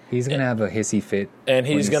 He's going to have a hissy fit. And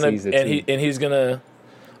he's going to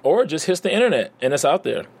or just hits the internet, and it's out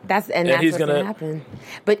there. That's what's going to happen.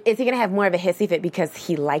 But is he going to have more of a hissy fit because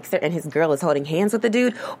he likes her and his girl is holding hands with the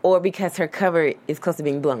dude, or because her cover is close to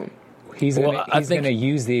being blown? He's going to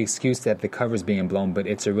use the excuse that the cover's being blown, but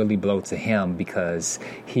it's a really blow to him because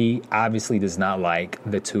he obviously does not like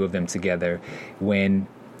the two of them together. When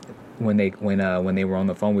they were on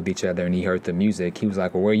the phone with each other and he heard the music, he was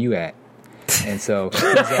like, well, where are you at? And so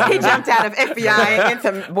he jumped out of FBI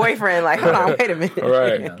into boyfriend. Like, hold on, wait a minute.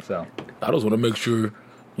 Right. Yeah, so I just want to make sure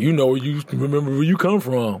you remember where you come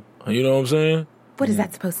from. You know what I'm saying? What is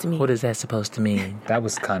that supposed to mean? What is that supposed to mean? That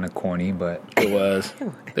was kind of corny, but it was.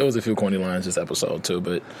 There was a few corny lines this episode too,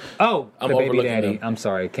 but I'm the baby daddy. I'm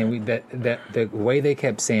sorry. Can we the way they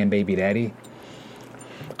kept saying baby daddy?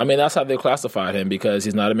 I mean, that's how they classified him because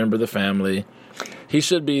he's not a member of the family. He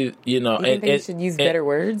should be, he should use better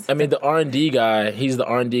words. I mean, the R&D guy, he's the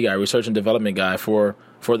R&D guy, research and development guy for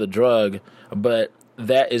the drug, but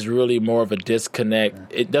that is really more of a disconnect.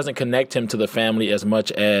 It doesn't connect him to the family as much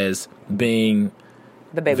as being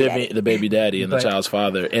the baby daddy and the child's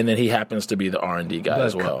father, and then he happens to be the R&D guy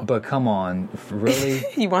as well. But come on, really?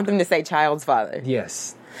 You want them to say child's father?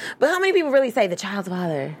 Yes. But how many people really say the child's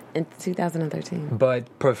father in 2013? But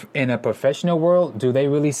in a professional world, do they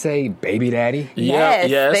really say baby daddy? Yes,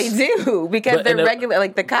 they do, because they're regular.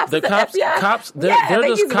 Like the cops, the FBI, they're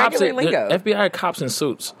just use cops. lingo. FBI cops in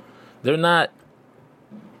suits. They're not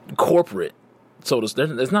corporate. So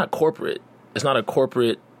it's not corporate. It's not a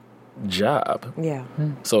corporate job. Yeah.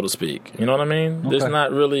 So to speak. You know what I mean? Okay. There's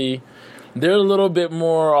not really. They're a little bit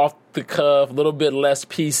more off the cuff, a little bit less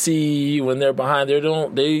PC when they're behind. They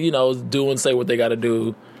do and say what they got to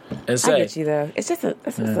do and say. I get you though. It's just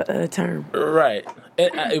a term, right?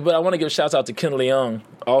 But I want to give shouts out to Ken Leung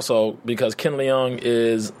also, because Ken Leung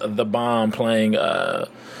is the bomb playing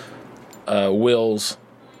Will's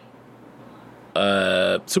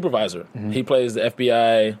supervisor. Mm-hmm. He plays the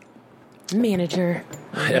FBI manager.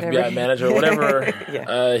 FBI manager, whatever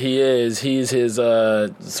he is. He's his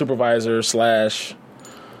supervisor /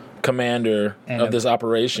 commander of this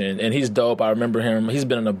operation, and he's dope. I remember him. He's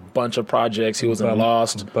been in a bunch of projects. He was in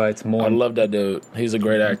Lost. But more, I love that dude. He's a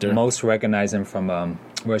great actor. Most recognize him from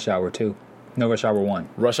Rush Hour 2. No, Rush Hour 1.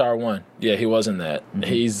 Rush Hour 1. Yeah, he was in that. Mm-hmm.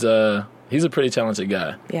 He's a pretty talented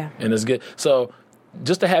guy. Yeah. And it's good. So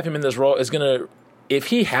just to have him in this role is going to, if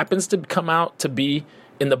he happens to come out to be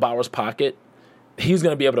in the Bowers pocket, he's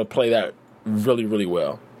going to be able to play that really, really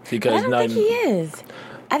well. Because I don't think he is.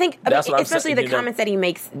 I think, especially the comments that he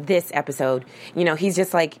makes this episode, he's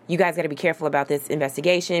just like, you guys got to be careful about this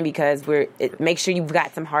investigation because make sure you've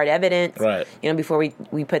got some hard evidence, right? Before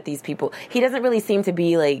we put these people. He doesn't really seem to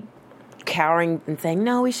be like cowering and saying,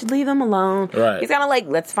 no, we should leave them alone. Right. He's kind of like,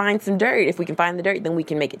 let's find some dirt. If we can find the dirt, then we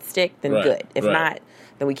can make it stick, then good. If not,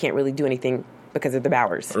 then we can't really do anything because of the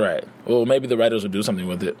Bowers. Right. Well, maybe the writers will do something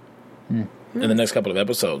with it in the next couple of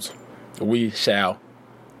episodes. We shall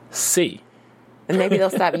see. And maybe they'll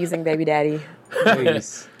stop using Baby Daddy.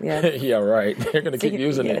 Please. Yeah, right. They're going to keep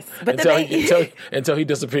using it but until he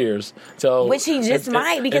disappears. Which he just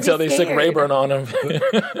might because until they stick Rayburn on him.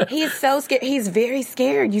 He's so scared. He's very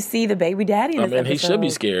scared. You see the Baby Daddy in this episode. He should be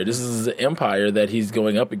scared. This is the empire that he's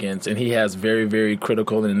going up against, and he has very, very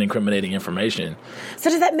critical and incriminating information. So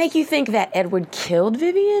does that make you think that Edward killed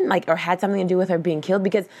Vivian, or had something to do with her being killed?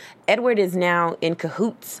 Because Edward is now in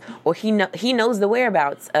cahoots, or he knows the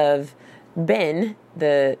whereabouts of Ben,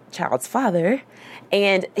 the child's father,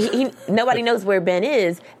 and nobody knows where Ben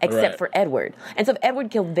is except for Edward. And so if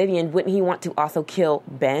Edward killed Vivian, wouldn't he want to also kill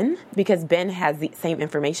Ben because Ben has the same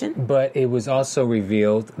information? But it was also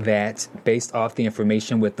revealed that based off the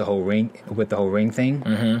information with the whole ring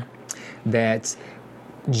thing, that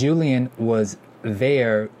Julian was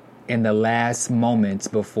there in the last moments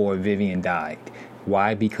before Vivian died.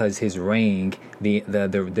 Why? Because his ring, the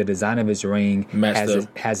design of his ring matches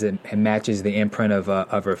the imprint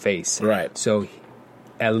of her face. Right. So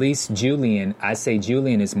at least Julian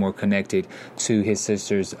is more connected to his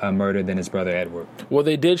sister's murder than his brother Edward. Well,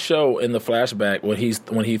 they did show in the flashback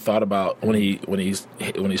when he thought about when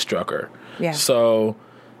he struck her. Yeah. So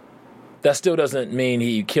that still doesn't mean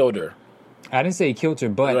he killed her. I didn't say he killed her,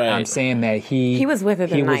 but I'm saying that he was with her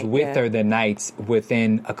the night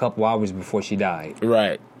within a couple hours before she died.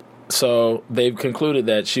 Right. So they've concluded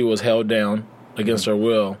that she was held down against her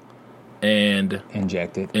will and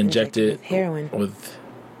injected with heroin. With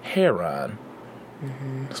heroin.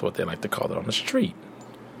 That's what they like to call it on the street.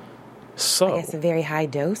 So I guess a very high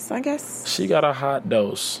dose, I guess. She got a hot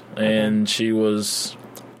dose and she was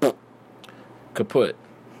kaput.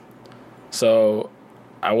 So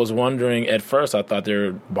I was wondering, at first I thought they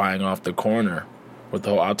were buying off the coroner with the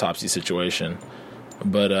whole autopsy situation.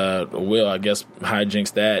 But Will, I guess,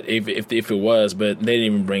 hijinks that, if it was, but they didn't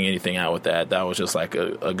even bring anything out with that. That was just like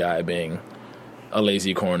a guy being a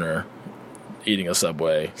lazy coroner eating a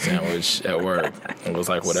Subway sandwich at work. It was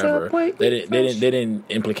like whatever. They didn't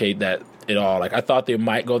implicate that at all. Like I thought they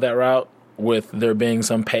might go that route with there being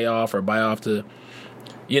some payoff or buy off to,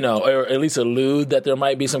 or at least allude that there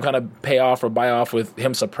might be some kind of payoff or buy off with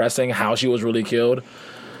him suppressing how she was really killed.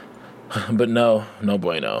 But no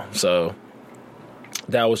bueno. So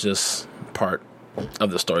that was just part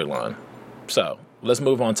of the storyline. So let's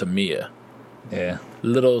move on to Mia. Yeah.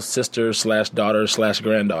 Little sister / daughter /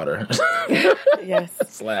 granddaughter.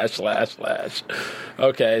 Yes. /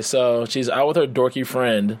 Okay, so she's out with her dorky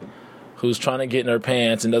friend who's trying to get in her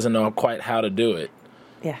pants and doesn't know quite how to do it.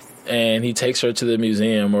 Yes. And he takes her to the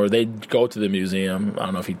museum, or they go to the museum. I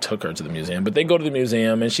don't know if he took her to the museum, but they go to the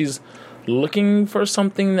museum, and she's looking for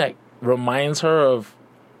something that reminds her of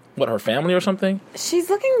her family or something? She's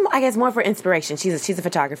looking, I guess, more for inspiration. She's a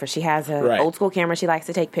photographer. She has an old school camera. She likes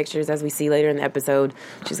to take pictures, as we see later in the episode.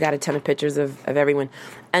 She's got a ton of pictures of everyone.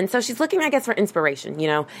 And so she's looking, I guess, for inspiration,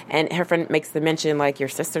 And her friend makes the mention, like, your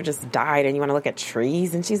sister just died and you want to look at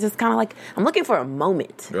trees. And she's just kind of like, I'm looking for a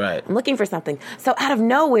moment. Right. I'm looking for something. So out of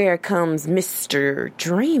nowhere comes Mr.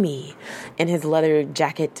 Dreamy in his leather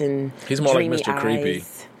jacket and he's more like dreamy Mr. eyes. Creepy.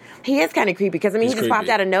 He is kind of creepy because, he just popped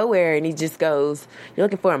out of nowhere and he just goes, you're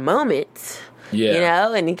looking for a moment.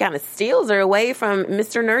 Yeah. And he kind of steals her away from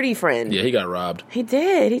Mr. Nerdy Friend. Yeah, he got robbed. He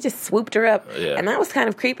did. He just swooped her up. Yeah. And that was kind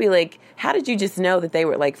of creepy. Like, how did you just know that they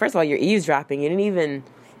were, like, first of all, you're eavesdropping. You didn't even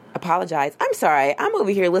apologize. I'm sorry. I'm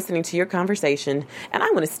over here listening to your conversation and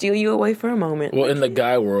I want to steal you away for a moment. Well, in the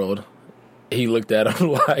guy world, he looked at him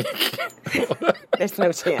like... There's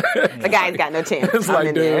no chance. The guy's got no chance. It's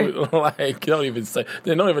like, dude, don't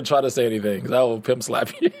even try to say anything, because I will pimp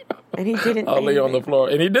slap you. And he didn't I'll lay you on the floor.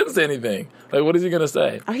 And he didn't say anything. Like, what is he going to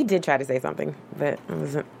say? Oh, he did try to say something, but it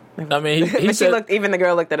wasn't... I mean, he said... even the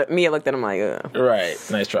girl looked at Mia looked at him like, ugh. Right.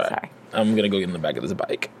 Nice try. Sorry. I'm going to go get in the back of this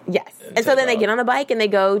bike. Yes. And so then they get on the bike and they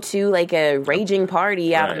go to like a raging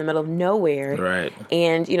party out in the middle of nowhere. Right.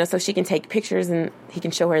 And, so she can take pictures and he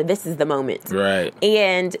can show her this is the moment. Right.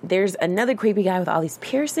 And there's another creepy guy with all these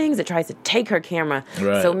piercings that tries to take her camera.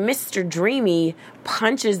 Right. So Mr. Dreamy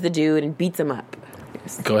punches the dude and beats him up.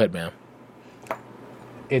 Go ahead, ma'am.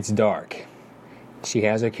 It's dark. She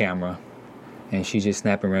has her camera and she's just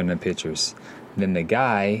snapping random pictures. Then the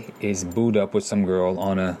guy is booed up with some girl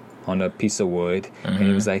on a piece of wood, and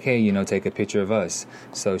he was like, hey, take a picture of us.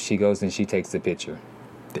 So she goes and she takes the picture.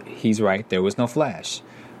 He's right. There was no flash.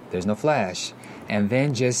 There's no flash. And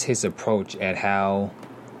then just his approach at how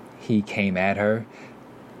he came at her,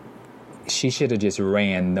 she should have just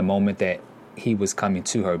ran the moment that he was coming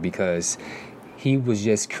to her, because he was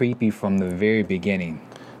just creepy from the very beginning.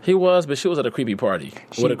 He was, but she was at a creepy party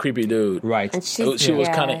with a creepy dude. Right. And She was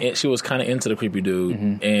kind of into the creepy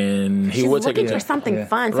dude, and he would take looking her for something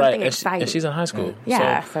fun, right. something exciting. And she's in high school.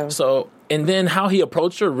 Yeah. So and then how he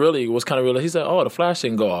approached her really was kind of real. He said, "Oh, the flash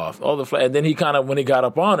didn't go off. Oh, the flash." And then he kind of, when he got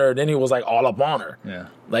up on her, then he was like all up on her. Yeah.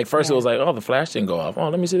 Like first it was like, "Oh, the flash didn't go off. Oh,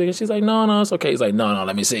 let me see it." She's like, "No, it's okay." He's like, "No,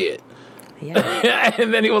 let me see it." Yeah.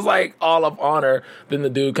 And then he was like all up on her. Then the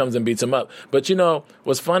dude comes and beats him up. But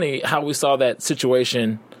what's funny, how we saw that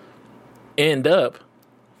situation end up,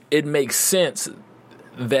 it makes sense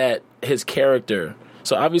that his character,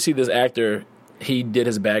 so obviously this actor, he did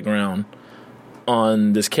his background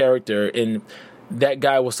on this character, and that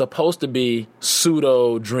guy was supposed to be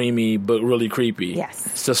pseudo dreamy but really creepy.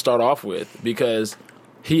 Yes. To start off with, because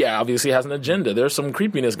he obviously has an agenda. There's some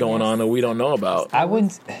creepiness going on that we don't know about. I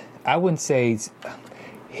wouldn't say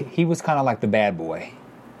he was kind of like the bad boy.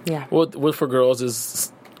 Yeah. What for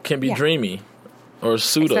girls can be dreamy or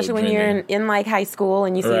pseudo, especially when you're in like high school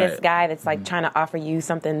and you see this Right. guy that's like trying to offer you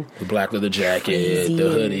something. the black leather jacket, Crazy. the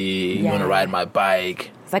hoodie. You want to Yeah. ride my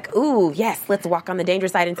bike? It's like, ooh, yes, let's walk on the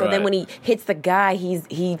dangerous side. And so then Right. when he hits the guy,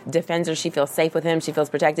 he defends her. She feels safe with him. She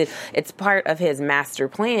feels protected. It's part of his master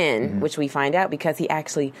plan, which we find out because he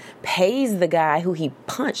actually pays the guy who he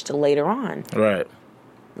punched later on. Right.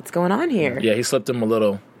 What's going on here? Yeah, he slipped him a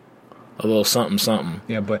little something.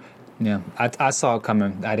 Yeah, but I saw it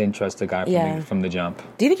coming. I didn't trust the guy from the jump.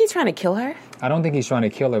 Do you think he's trying to kill her? I don't think he's trying to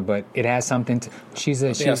kill her, but it has something to.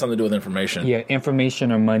 It has something to do with information. Yeah,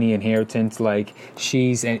 information or money, inheritance. Like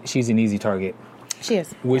she's an easy target, She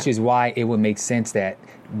is. which is why it would make sense that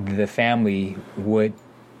the family would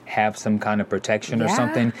have some kind of protection or Yeah.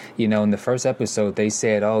 something. In the first episode, they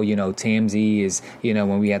said, "Oh, TMZ is."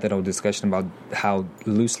 When we had that whole discussion about how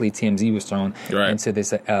loosely TMZ was thrown Right. into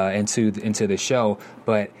this into the show,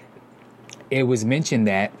 but it was mentioned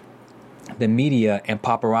that the media and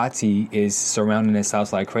paparazzi is surrounding this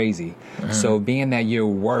house like crazy. So being that you're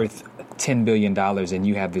worth $10 billion and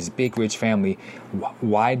you have this big rich family,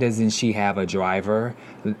 why doesn't she have a driver?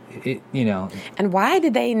 And why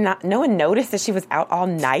did no one noticed that she was out all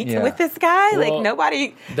night with this guy? Well, like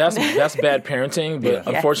nobody. That's bad parenting,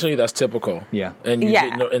 but unfortunately that's typical. Yeah. And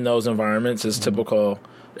usually in those environments it's typical.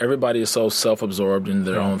 Everybody is so self-absorbed in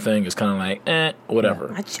their own thing. It's kind of like,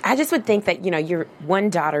 whatever. I just would think that, your one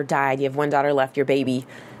daughter died. You have one daughter left, your baby.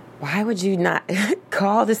 Why would you not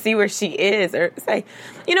call to see where she is or say,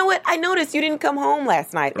 you know what? I noticed you didn't come home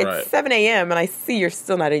last night. Right. It's 7 a.m. and I see you're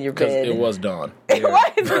still not in your Because bed. it was dawn. It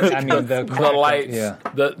was. I mean, The lights,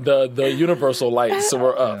 the universal lights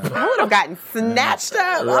were up. I would have gotten snatched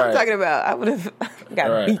up. Right. I'm talking about. I would have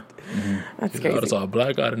gotten Right. beat. That's I crazy. saw a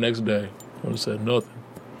black guy the next day. I would have said nothing.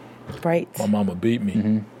 Right. My mama beat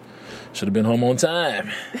me. Should have been home on time.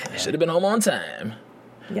 Should have been home on time.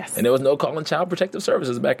 Yes. And there was no calling Child Protective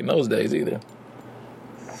Services back in those days either.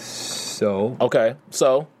 So Okay,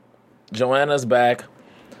 so Joanna's back,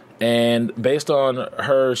 and based on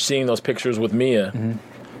her seeing those pictures with Mia,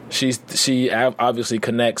 she obviously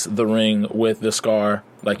connects the ring with the scar,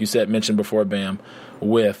 like you said, mentioned before, Bam,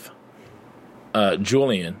 with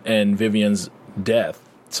Julian and Vivian's death.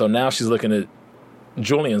 So now she's looking at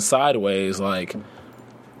Julian sideways like,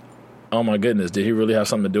 oh my goodness, did he really have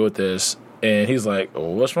something to do with this? And he's like,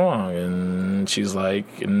 oh, what's wrong? And she's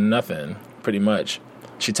like, nothing, pretty much.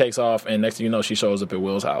 She takes off, and next thing you know, she shows up at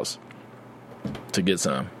Will's house to get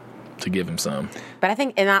some, to give him some. But I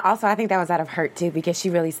think that was out of hurt too, because she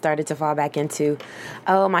really started to fall back into,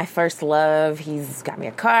 oh, my first love. He's got me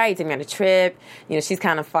a car. He took me on a trip. She's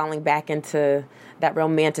kind of falling back into that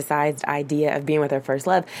romanticized idea of being with her first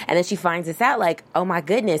love. And then she finds this out like, oh my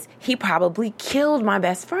goodness, he probably killed my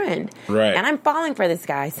best friend. Right. And I'm falling for this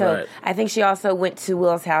guy. So Right. I think she also went to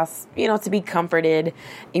Will's house, to be comforted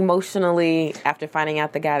emotionally after finding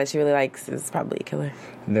out the guy that she really likes is probably a killer.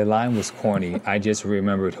 the line was corny. I just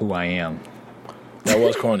remembered who I am. That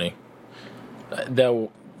was corny.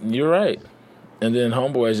 You're right. And then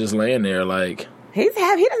Homeboy's just laying there like... He's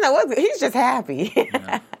happy. He doesn't know what. He's just happy.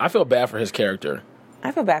 I feel bad for his character.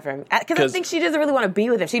 I feel bad for him because I think she doesn't really want to be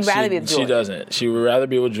with him. She'd rather be with Julian. She doesn't. She would rather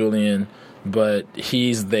be with Julian, but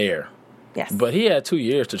he's there. Yes. But he had 2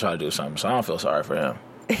 years to try to do something, so I don't feel sorry for him.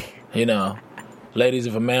 Ladies,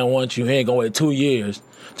 if a man wants you, he ain't gonna wait 2 years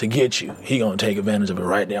to get you. He gonna take advantage of it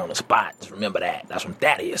right there on the spot. Just remember that. That's from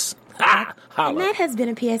Thaddeus. Ha! And that has been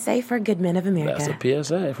a PSA for Good Men of America. That's a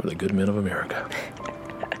PSA for the good men of America.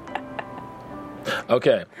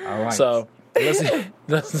 Okay. All right. So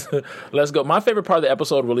let's go. My favorite part of the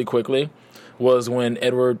episode, really quickly, was when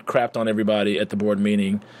Edward crapped on everybody at the board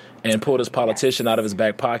meeting and pulled his politician out of his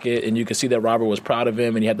back pocket, and you could see that Robert was proud of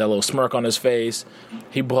him, and he had that little smirk on his face.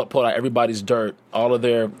 He pulled out everybody's dirt, all of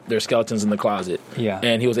their skeletons in the closet,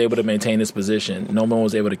 and he was able to maintain his position. No one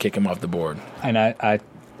was able to kick him off the board. And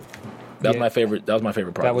That was my favorite. That was my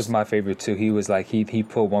favorite part. That was my favorite too. He was like he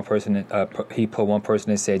pulled one person. He pulled one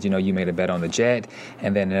person and said, you made a bet on the Jet,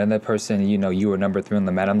 and then another person, you were number 3 on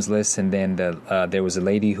the Madam's list, and then there was a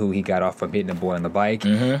lady who he got off from hitting a boy on the bike,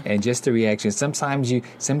 and just the reaction.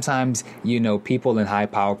 Sometimes people in high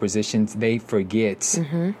power positions, they forget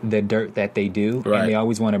the dirt that they do, and they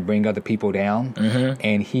always want to bring other people down.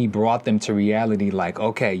 And he brought them to reality. Like,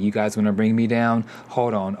 okay, you guys want to bring me down?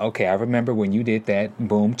 Hold on. Okay, I remember when you did that.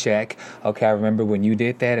 Boom, check. Okay, I remember when you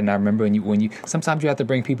did that, and I remember when you. Sometimes you have to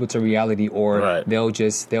bring people to reality, or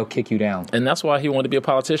they'll kick you down. And that's why he wanted to be a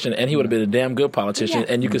politician, and he would have been a damn good politician.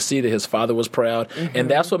 And you could see that his father was proud, and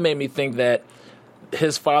that's what made me think that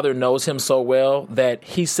his father knows him so well that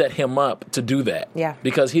he set him up to do that. Yeah,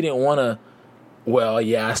 because he didn't want to. Well,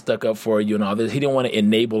 I stuck up for you and all this. He didn't want to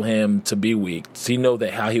enable him to be weak. So he knew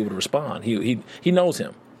that how he would respond. He knows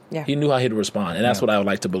him. Yeah. He knew how he'd respond. And that's what I would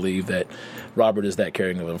like to believe, that Robert is that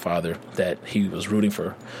caring of a father, that he was rooting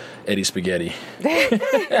for Eddie Spaghetti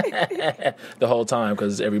the whole time,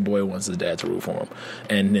 because every boy wants his dad to root for him.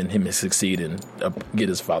 And then him to succeed and get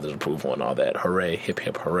his father's approval and all that. Hooray, hip,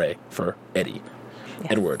 hip, hooray for Eddie.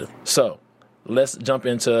 Yes. Edward. So let's jump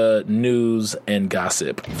into news and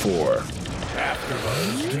gossip for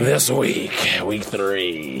this week, week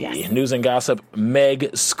 3. Yes. News and gossip,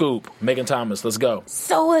 Meg Scoop. Megan Thomas, let's go.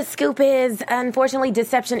 So a scoop is, unfortunately,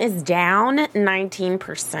 Deception is down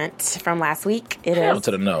 19% from last week. Hell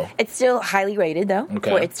to the no. It's still highly rated, though,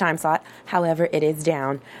 for its time slot. However, it is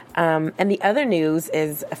down. And the other news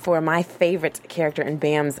is for my favorite character and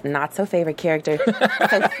Bam's not-so-favorite character,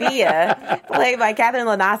 Sophia, played by Catherine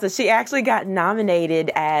Lanasa. She actually got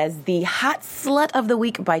nominated as the Hot Slut of the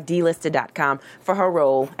Week by Dlisted.com for her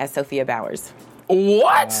role as Sophia Bowers.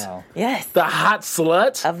 What? Wow. Yes. The Hot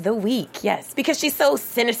Slut? Of the Week, yes. Because she's so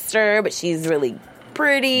sinister, but she's really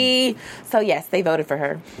pretty. So, yes, they voted for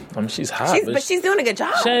her. I mean, she's hot. But she's doing a good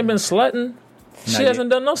job. She ain't been slutting. She hasn't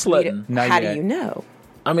done no slutting. How do you know?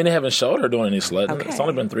 I mean, they haven't showed her doing any slutting. Okay. It's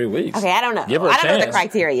only been 3 weeks. Okay, I don't know. Give her a chance. I don't know what the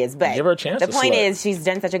criteria is, but give her a chance. The point is, she's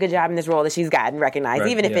done such a good job in this role that she's gotten recognized,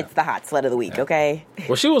 even if it's the Hot Slut of the Week, okay?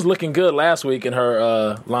 Well, she was looking good last week in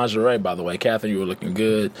her lingerie, by the way. Catherine, you were looking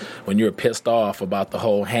good when you were pissed off about the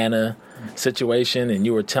whole Hannah situation, and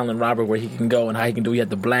you were telling Robert where he can go and how he can do. You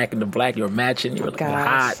had the black and the black. You were matching. You were looking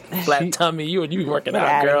hot, flat tummy. You were working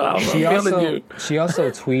out, girl. I was feeling you. She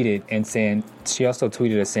also tweeted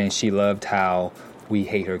us saying she loved how we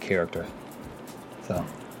hate her character. So,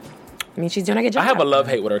 I mean, she's doing a good job. I have a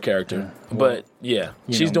love-hate with her character, but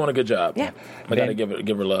she's doing a good job. Yeah, I got to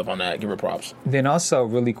give her love on that. Give her props. Then also,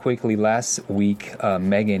 really quickly, last week,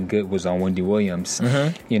 Megan Good was on Wendy Williams,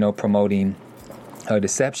 promoting her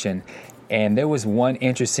Deception. And there was one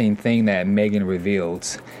interesting thing that Megan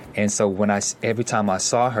revealed. And so every time I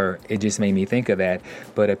saw her, it just made me think of that.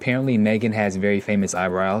 But apparently Megan has very famous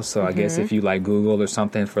eyebrows. So I guess if you Google or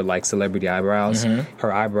something for celebrity eyebrows,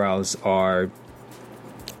 her eyebrows are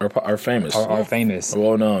famous. Are famous.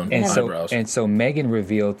 Well known eyebrows. And so Megan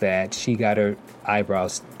revealed that she got her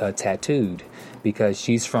eyebrows tattooed, because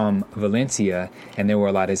she's from Valencia, and there were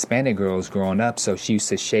a lot of Hispanic girls growing up, so she used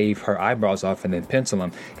to shave her eyebrows off and then pencil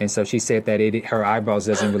them. And so she said that her eyebrows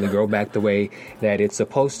doesn't really grow back the way that it's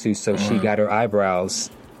supposed to, so she got her eyebrows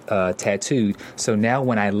tattooed. So now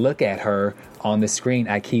when I look at her on the screen,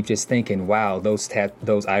 I keep just thinking, wow, those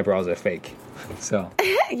eyebrows are fake. So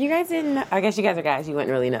you guys didn't know. I guess you guys are guys. You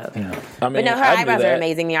wouldn't really know. Yeah. I mean, but no, her eyebrows are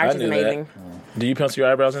amazing. The arch is amazing. Do you pencil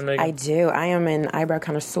your eyebrows in, Megan? I do. I am an eyebrow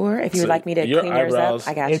connoisseur. If you would like me to clean yours up,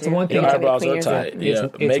 I got you. It's one thing. Your eyebrows are tight. Yeah,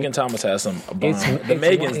 Megan Thomas has some. The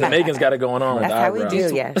Megan's got it going on with the eyebrows. That's how we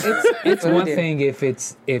do. Yes. It's one thing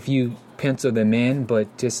if you pencil them in,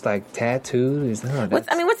 but just tattooed is not. What's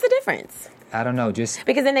the difference? I don't know. Just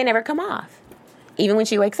because then they never come off. Even when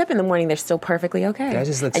she wakes up in the morning, they're still perfectly okay. That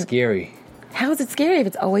just looks scary. How is it scary if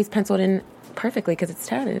it's always penciled in perfectly because it's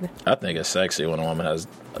tatted? I think it's sexy when a woman has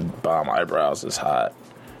bomb eyebrows. It's hot.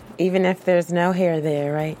 Even if there's no hair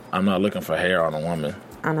there, right? I'm not looking for hair on a woman.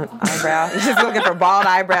 on an eyebrow. Just looking for bald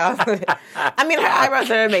eyebrows. I mean, her eyebrows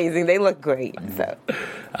are amazing. They look great. So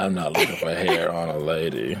I'm not looking for hair on a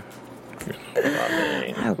lady. You know what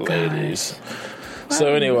I mean, ladies.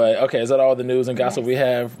 So anyway, okay, is that all the news and gossip we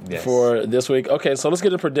have for this week? Okay, so let's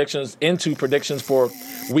get into predictions for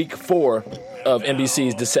week 4 of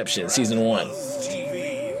NBC's Deception, season 1.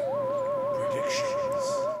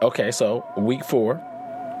 Okay, so week 4.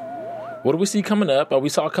 What do we see coming up? We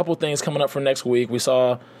saw a couple things coming up for next week. We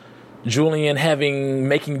saw Julian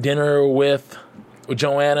making dinner with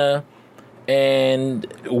Joanna, and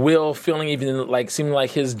Will seeming like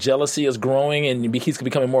his jealousy is growing, and he's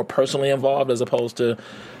becoming more personally involved as opposed to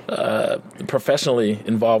professionally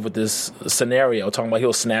involved with this scenario. Talking about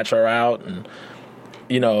he'll snatch her out, and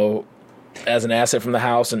as an asset from the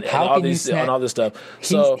house, and all this stuff.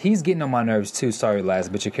 So he's getting on my nerves too. Sorry, Laz,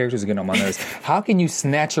 but your character's getting on my nerves. How can you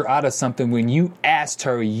snatch her out of something when you asked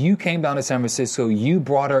her? You came down to San Francisco. You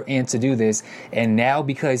brought her in to do this, and now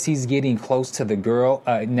because he's getting close to the girl,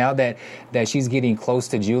 now that she's getting close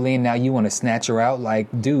to Julian, now you want to snatch her out? Like,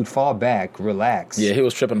 dude, fall back, relax. Yeah, he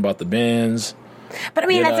was tripping about the Benz. But I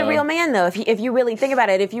mean, that's a real man, though. If you really think about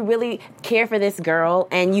it, if you really care for this girl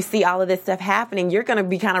and you see all of this stuff happening, you're going to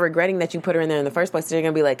be kind of regretting that you put her in there in the first place. So you're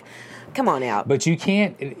going to be like, come on out. But you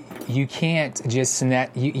can't just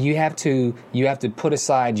snap. You have to personally,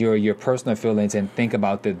 aside your personal feelings and think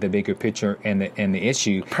about the bigger picture and the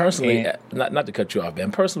issue. Personally, not to cut you off,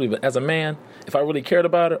 Ben. Personally, but as a man, if I really cared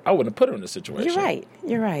about her, I wouldn't have put her in this situation.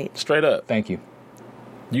 You're right. Straight up. Thank you.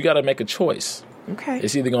 You got to make a choice. Okay.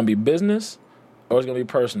 It's either going to be business or it's going to be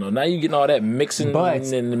personal. Now you're getting all that mixing, But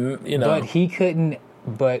he couldn't.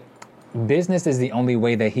 But business is the only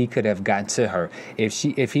way that he could have gotten to her. If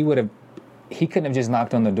he would have, he couldn't have just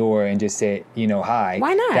knocked on the door and just said, hi.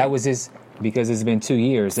 Why not? That was his. Because it's been 2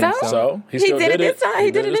 years. So he still did it this time.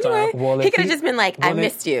 He did it anyway. Well, he could have just been like, I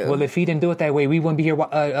missed you. Well, if he didn't do it that way, we wouldn't be here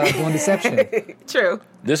doing Deception. True.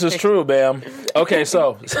 This is true, Bam. Okay,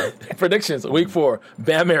 so predictions, week 4.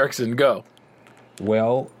 Bam Erickson, go.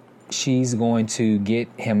 Well, she's going to get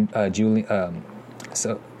him, Julian.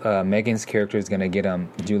 Megan's character is going to get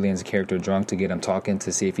Julian's character drunk to get him talking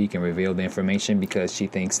to see if he can reveal the information because she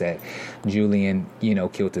thinks that Julian,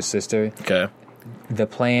 killed his sister. Okay. The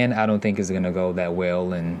plan, I don't think, is going to go that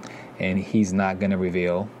well, and he's not going to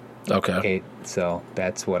reveal. Okay. So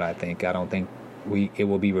that's what I think. I don't think it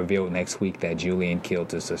will be revealed next week that Julian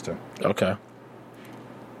killed his sister. Okay.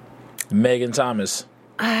 Megan Thomas.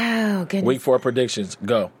 Oh, goodness. Week 4 predictions.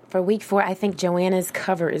 Go. For week 4, I think Joanna's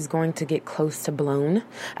cover is going to get close to blown.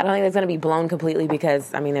 I don't think it's going to be blown completely because,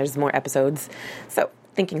 there's more episodes. So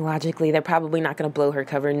thinking logically, they're probably not going to blow her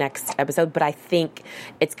cover next episode, but I think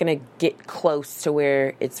it's going to get close to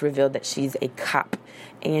where it's revealed that she's a cop,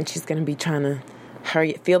 and she's going to be trying to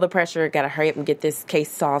feel the pressure, got to hurry up and get this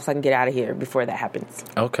case solved so I can get out of here before that happens.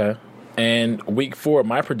 Okay. And week 4,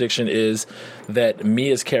 my prediction is that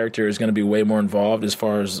Mia's character is going to be way more involved as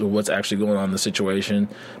far as what's actually going on in the situation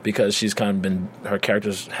because she's kind of been, her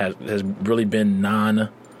character has really been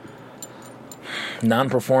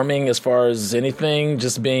non-performing as far as anything,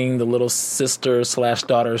 just being the little sister /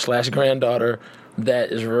 daughter / granddaughter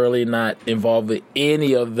that is really not involved with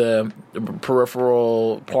any of the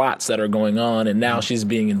peripheral plots that are going on, and now she's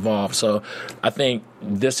being involved. So I think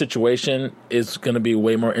this situation is going to be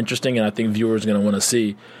way more interesting, and I think viewers are going to want to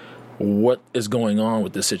see what is going on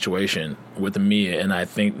with this situation with Mia, and I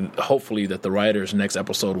think hopefully that the writers next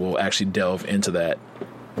episode will actually delve into that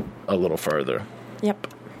a little further. Yep.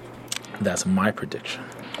 That's my prediction.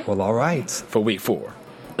 Well, all right. For week 4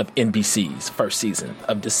 of NBC's first season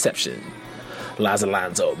of Deception. Liza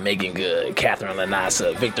Alonso, Megan Good, Catherine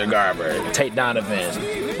Lanasa, Victor Garber, Tate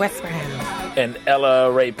Donovan, Wes Brown, and Ella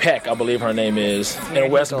Ray Peck, I believe her name is, Maren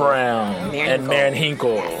and Wes Hinkle. Brown, and Maren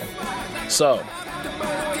Hinkle. So,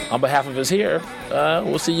 on behalf of us here,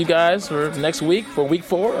 we'll see you guys for next week for week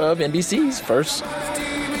 4 of NBC's first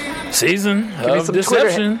season of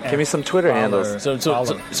Deception. Give me some Twitter handles. Some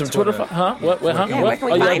Twitter. Huh? What? Huh? Yeah, what? where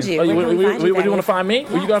can we find you? Where do you want to find me?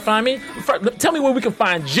 Where you gonna find me? Tell me where we can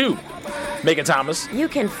find you, Megan Thomas. You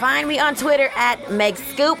can find me on Twitter at Meg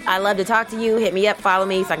Scoop. I love to talk to you. Hit me up, follow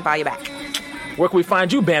me so I can follow you back. Where can we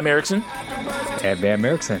find you, Bam Erickson? At Bam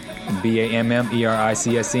Erickson.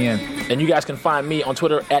 BAMMERICSEN. And you guys can find me on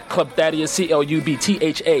Twitter at Club Thaddeus,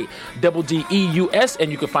 CLUBTHADDEUS.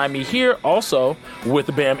 And you can find me here also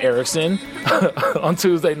with Bam Erickson on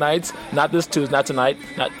Tuesday nights. Not this Tuesday, not tonight,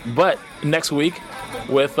 but next week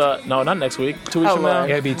with, no, not next week, 2 weeks from now.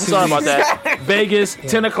 It'll be 2 Sorry weeks. about that. Vegas,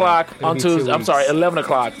 10 o'clock on be 2 Tuesday. I'm weeks. sorry, 11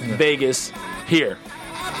 o'clock, Vegas, here.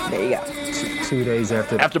 There you go. 2 days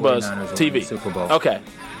after the AfterBuzz 49ers win TV. the Super Bowl. Okay.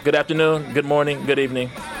 Good afternoon, good morning, good evening.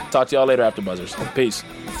 Talk to y'all later, AfterBuzzers. Peace.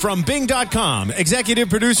 From Bing.com, executive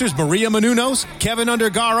producers Maria Menounos, Kevin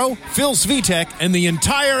Undergaro, Phil Svitek, and the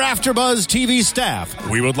entire AfterBuzz TV staff,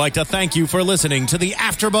 we would like to thank you for listening to the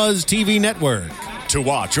AfterBuzz TV network. To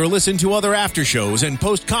watch or listen to other after shows and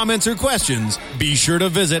post comments or questions, be sure to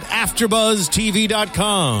visit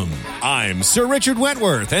AfterBuzzTV.com. I'm Sir Richard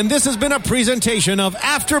Wentworth, and this has been a presentation of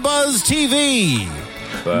AfterBuzz TV.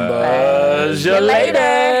 Buzz you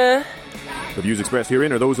later. The views expressed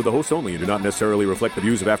herein are those of the hosts only and do not necessarily reflect the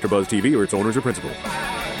views of AfterBuzz TV or its owners or principals.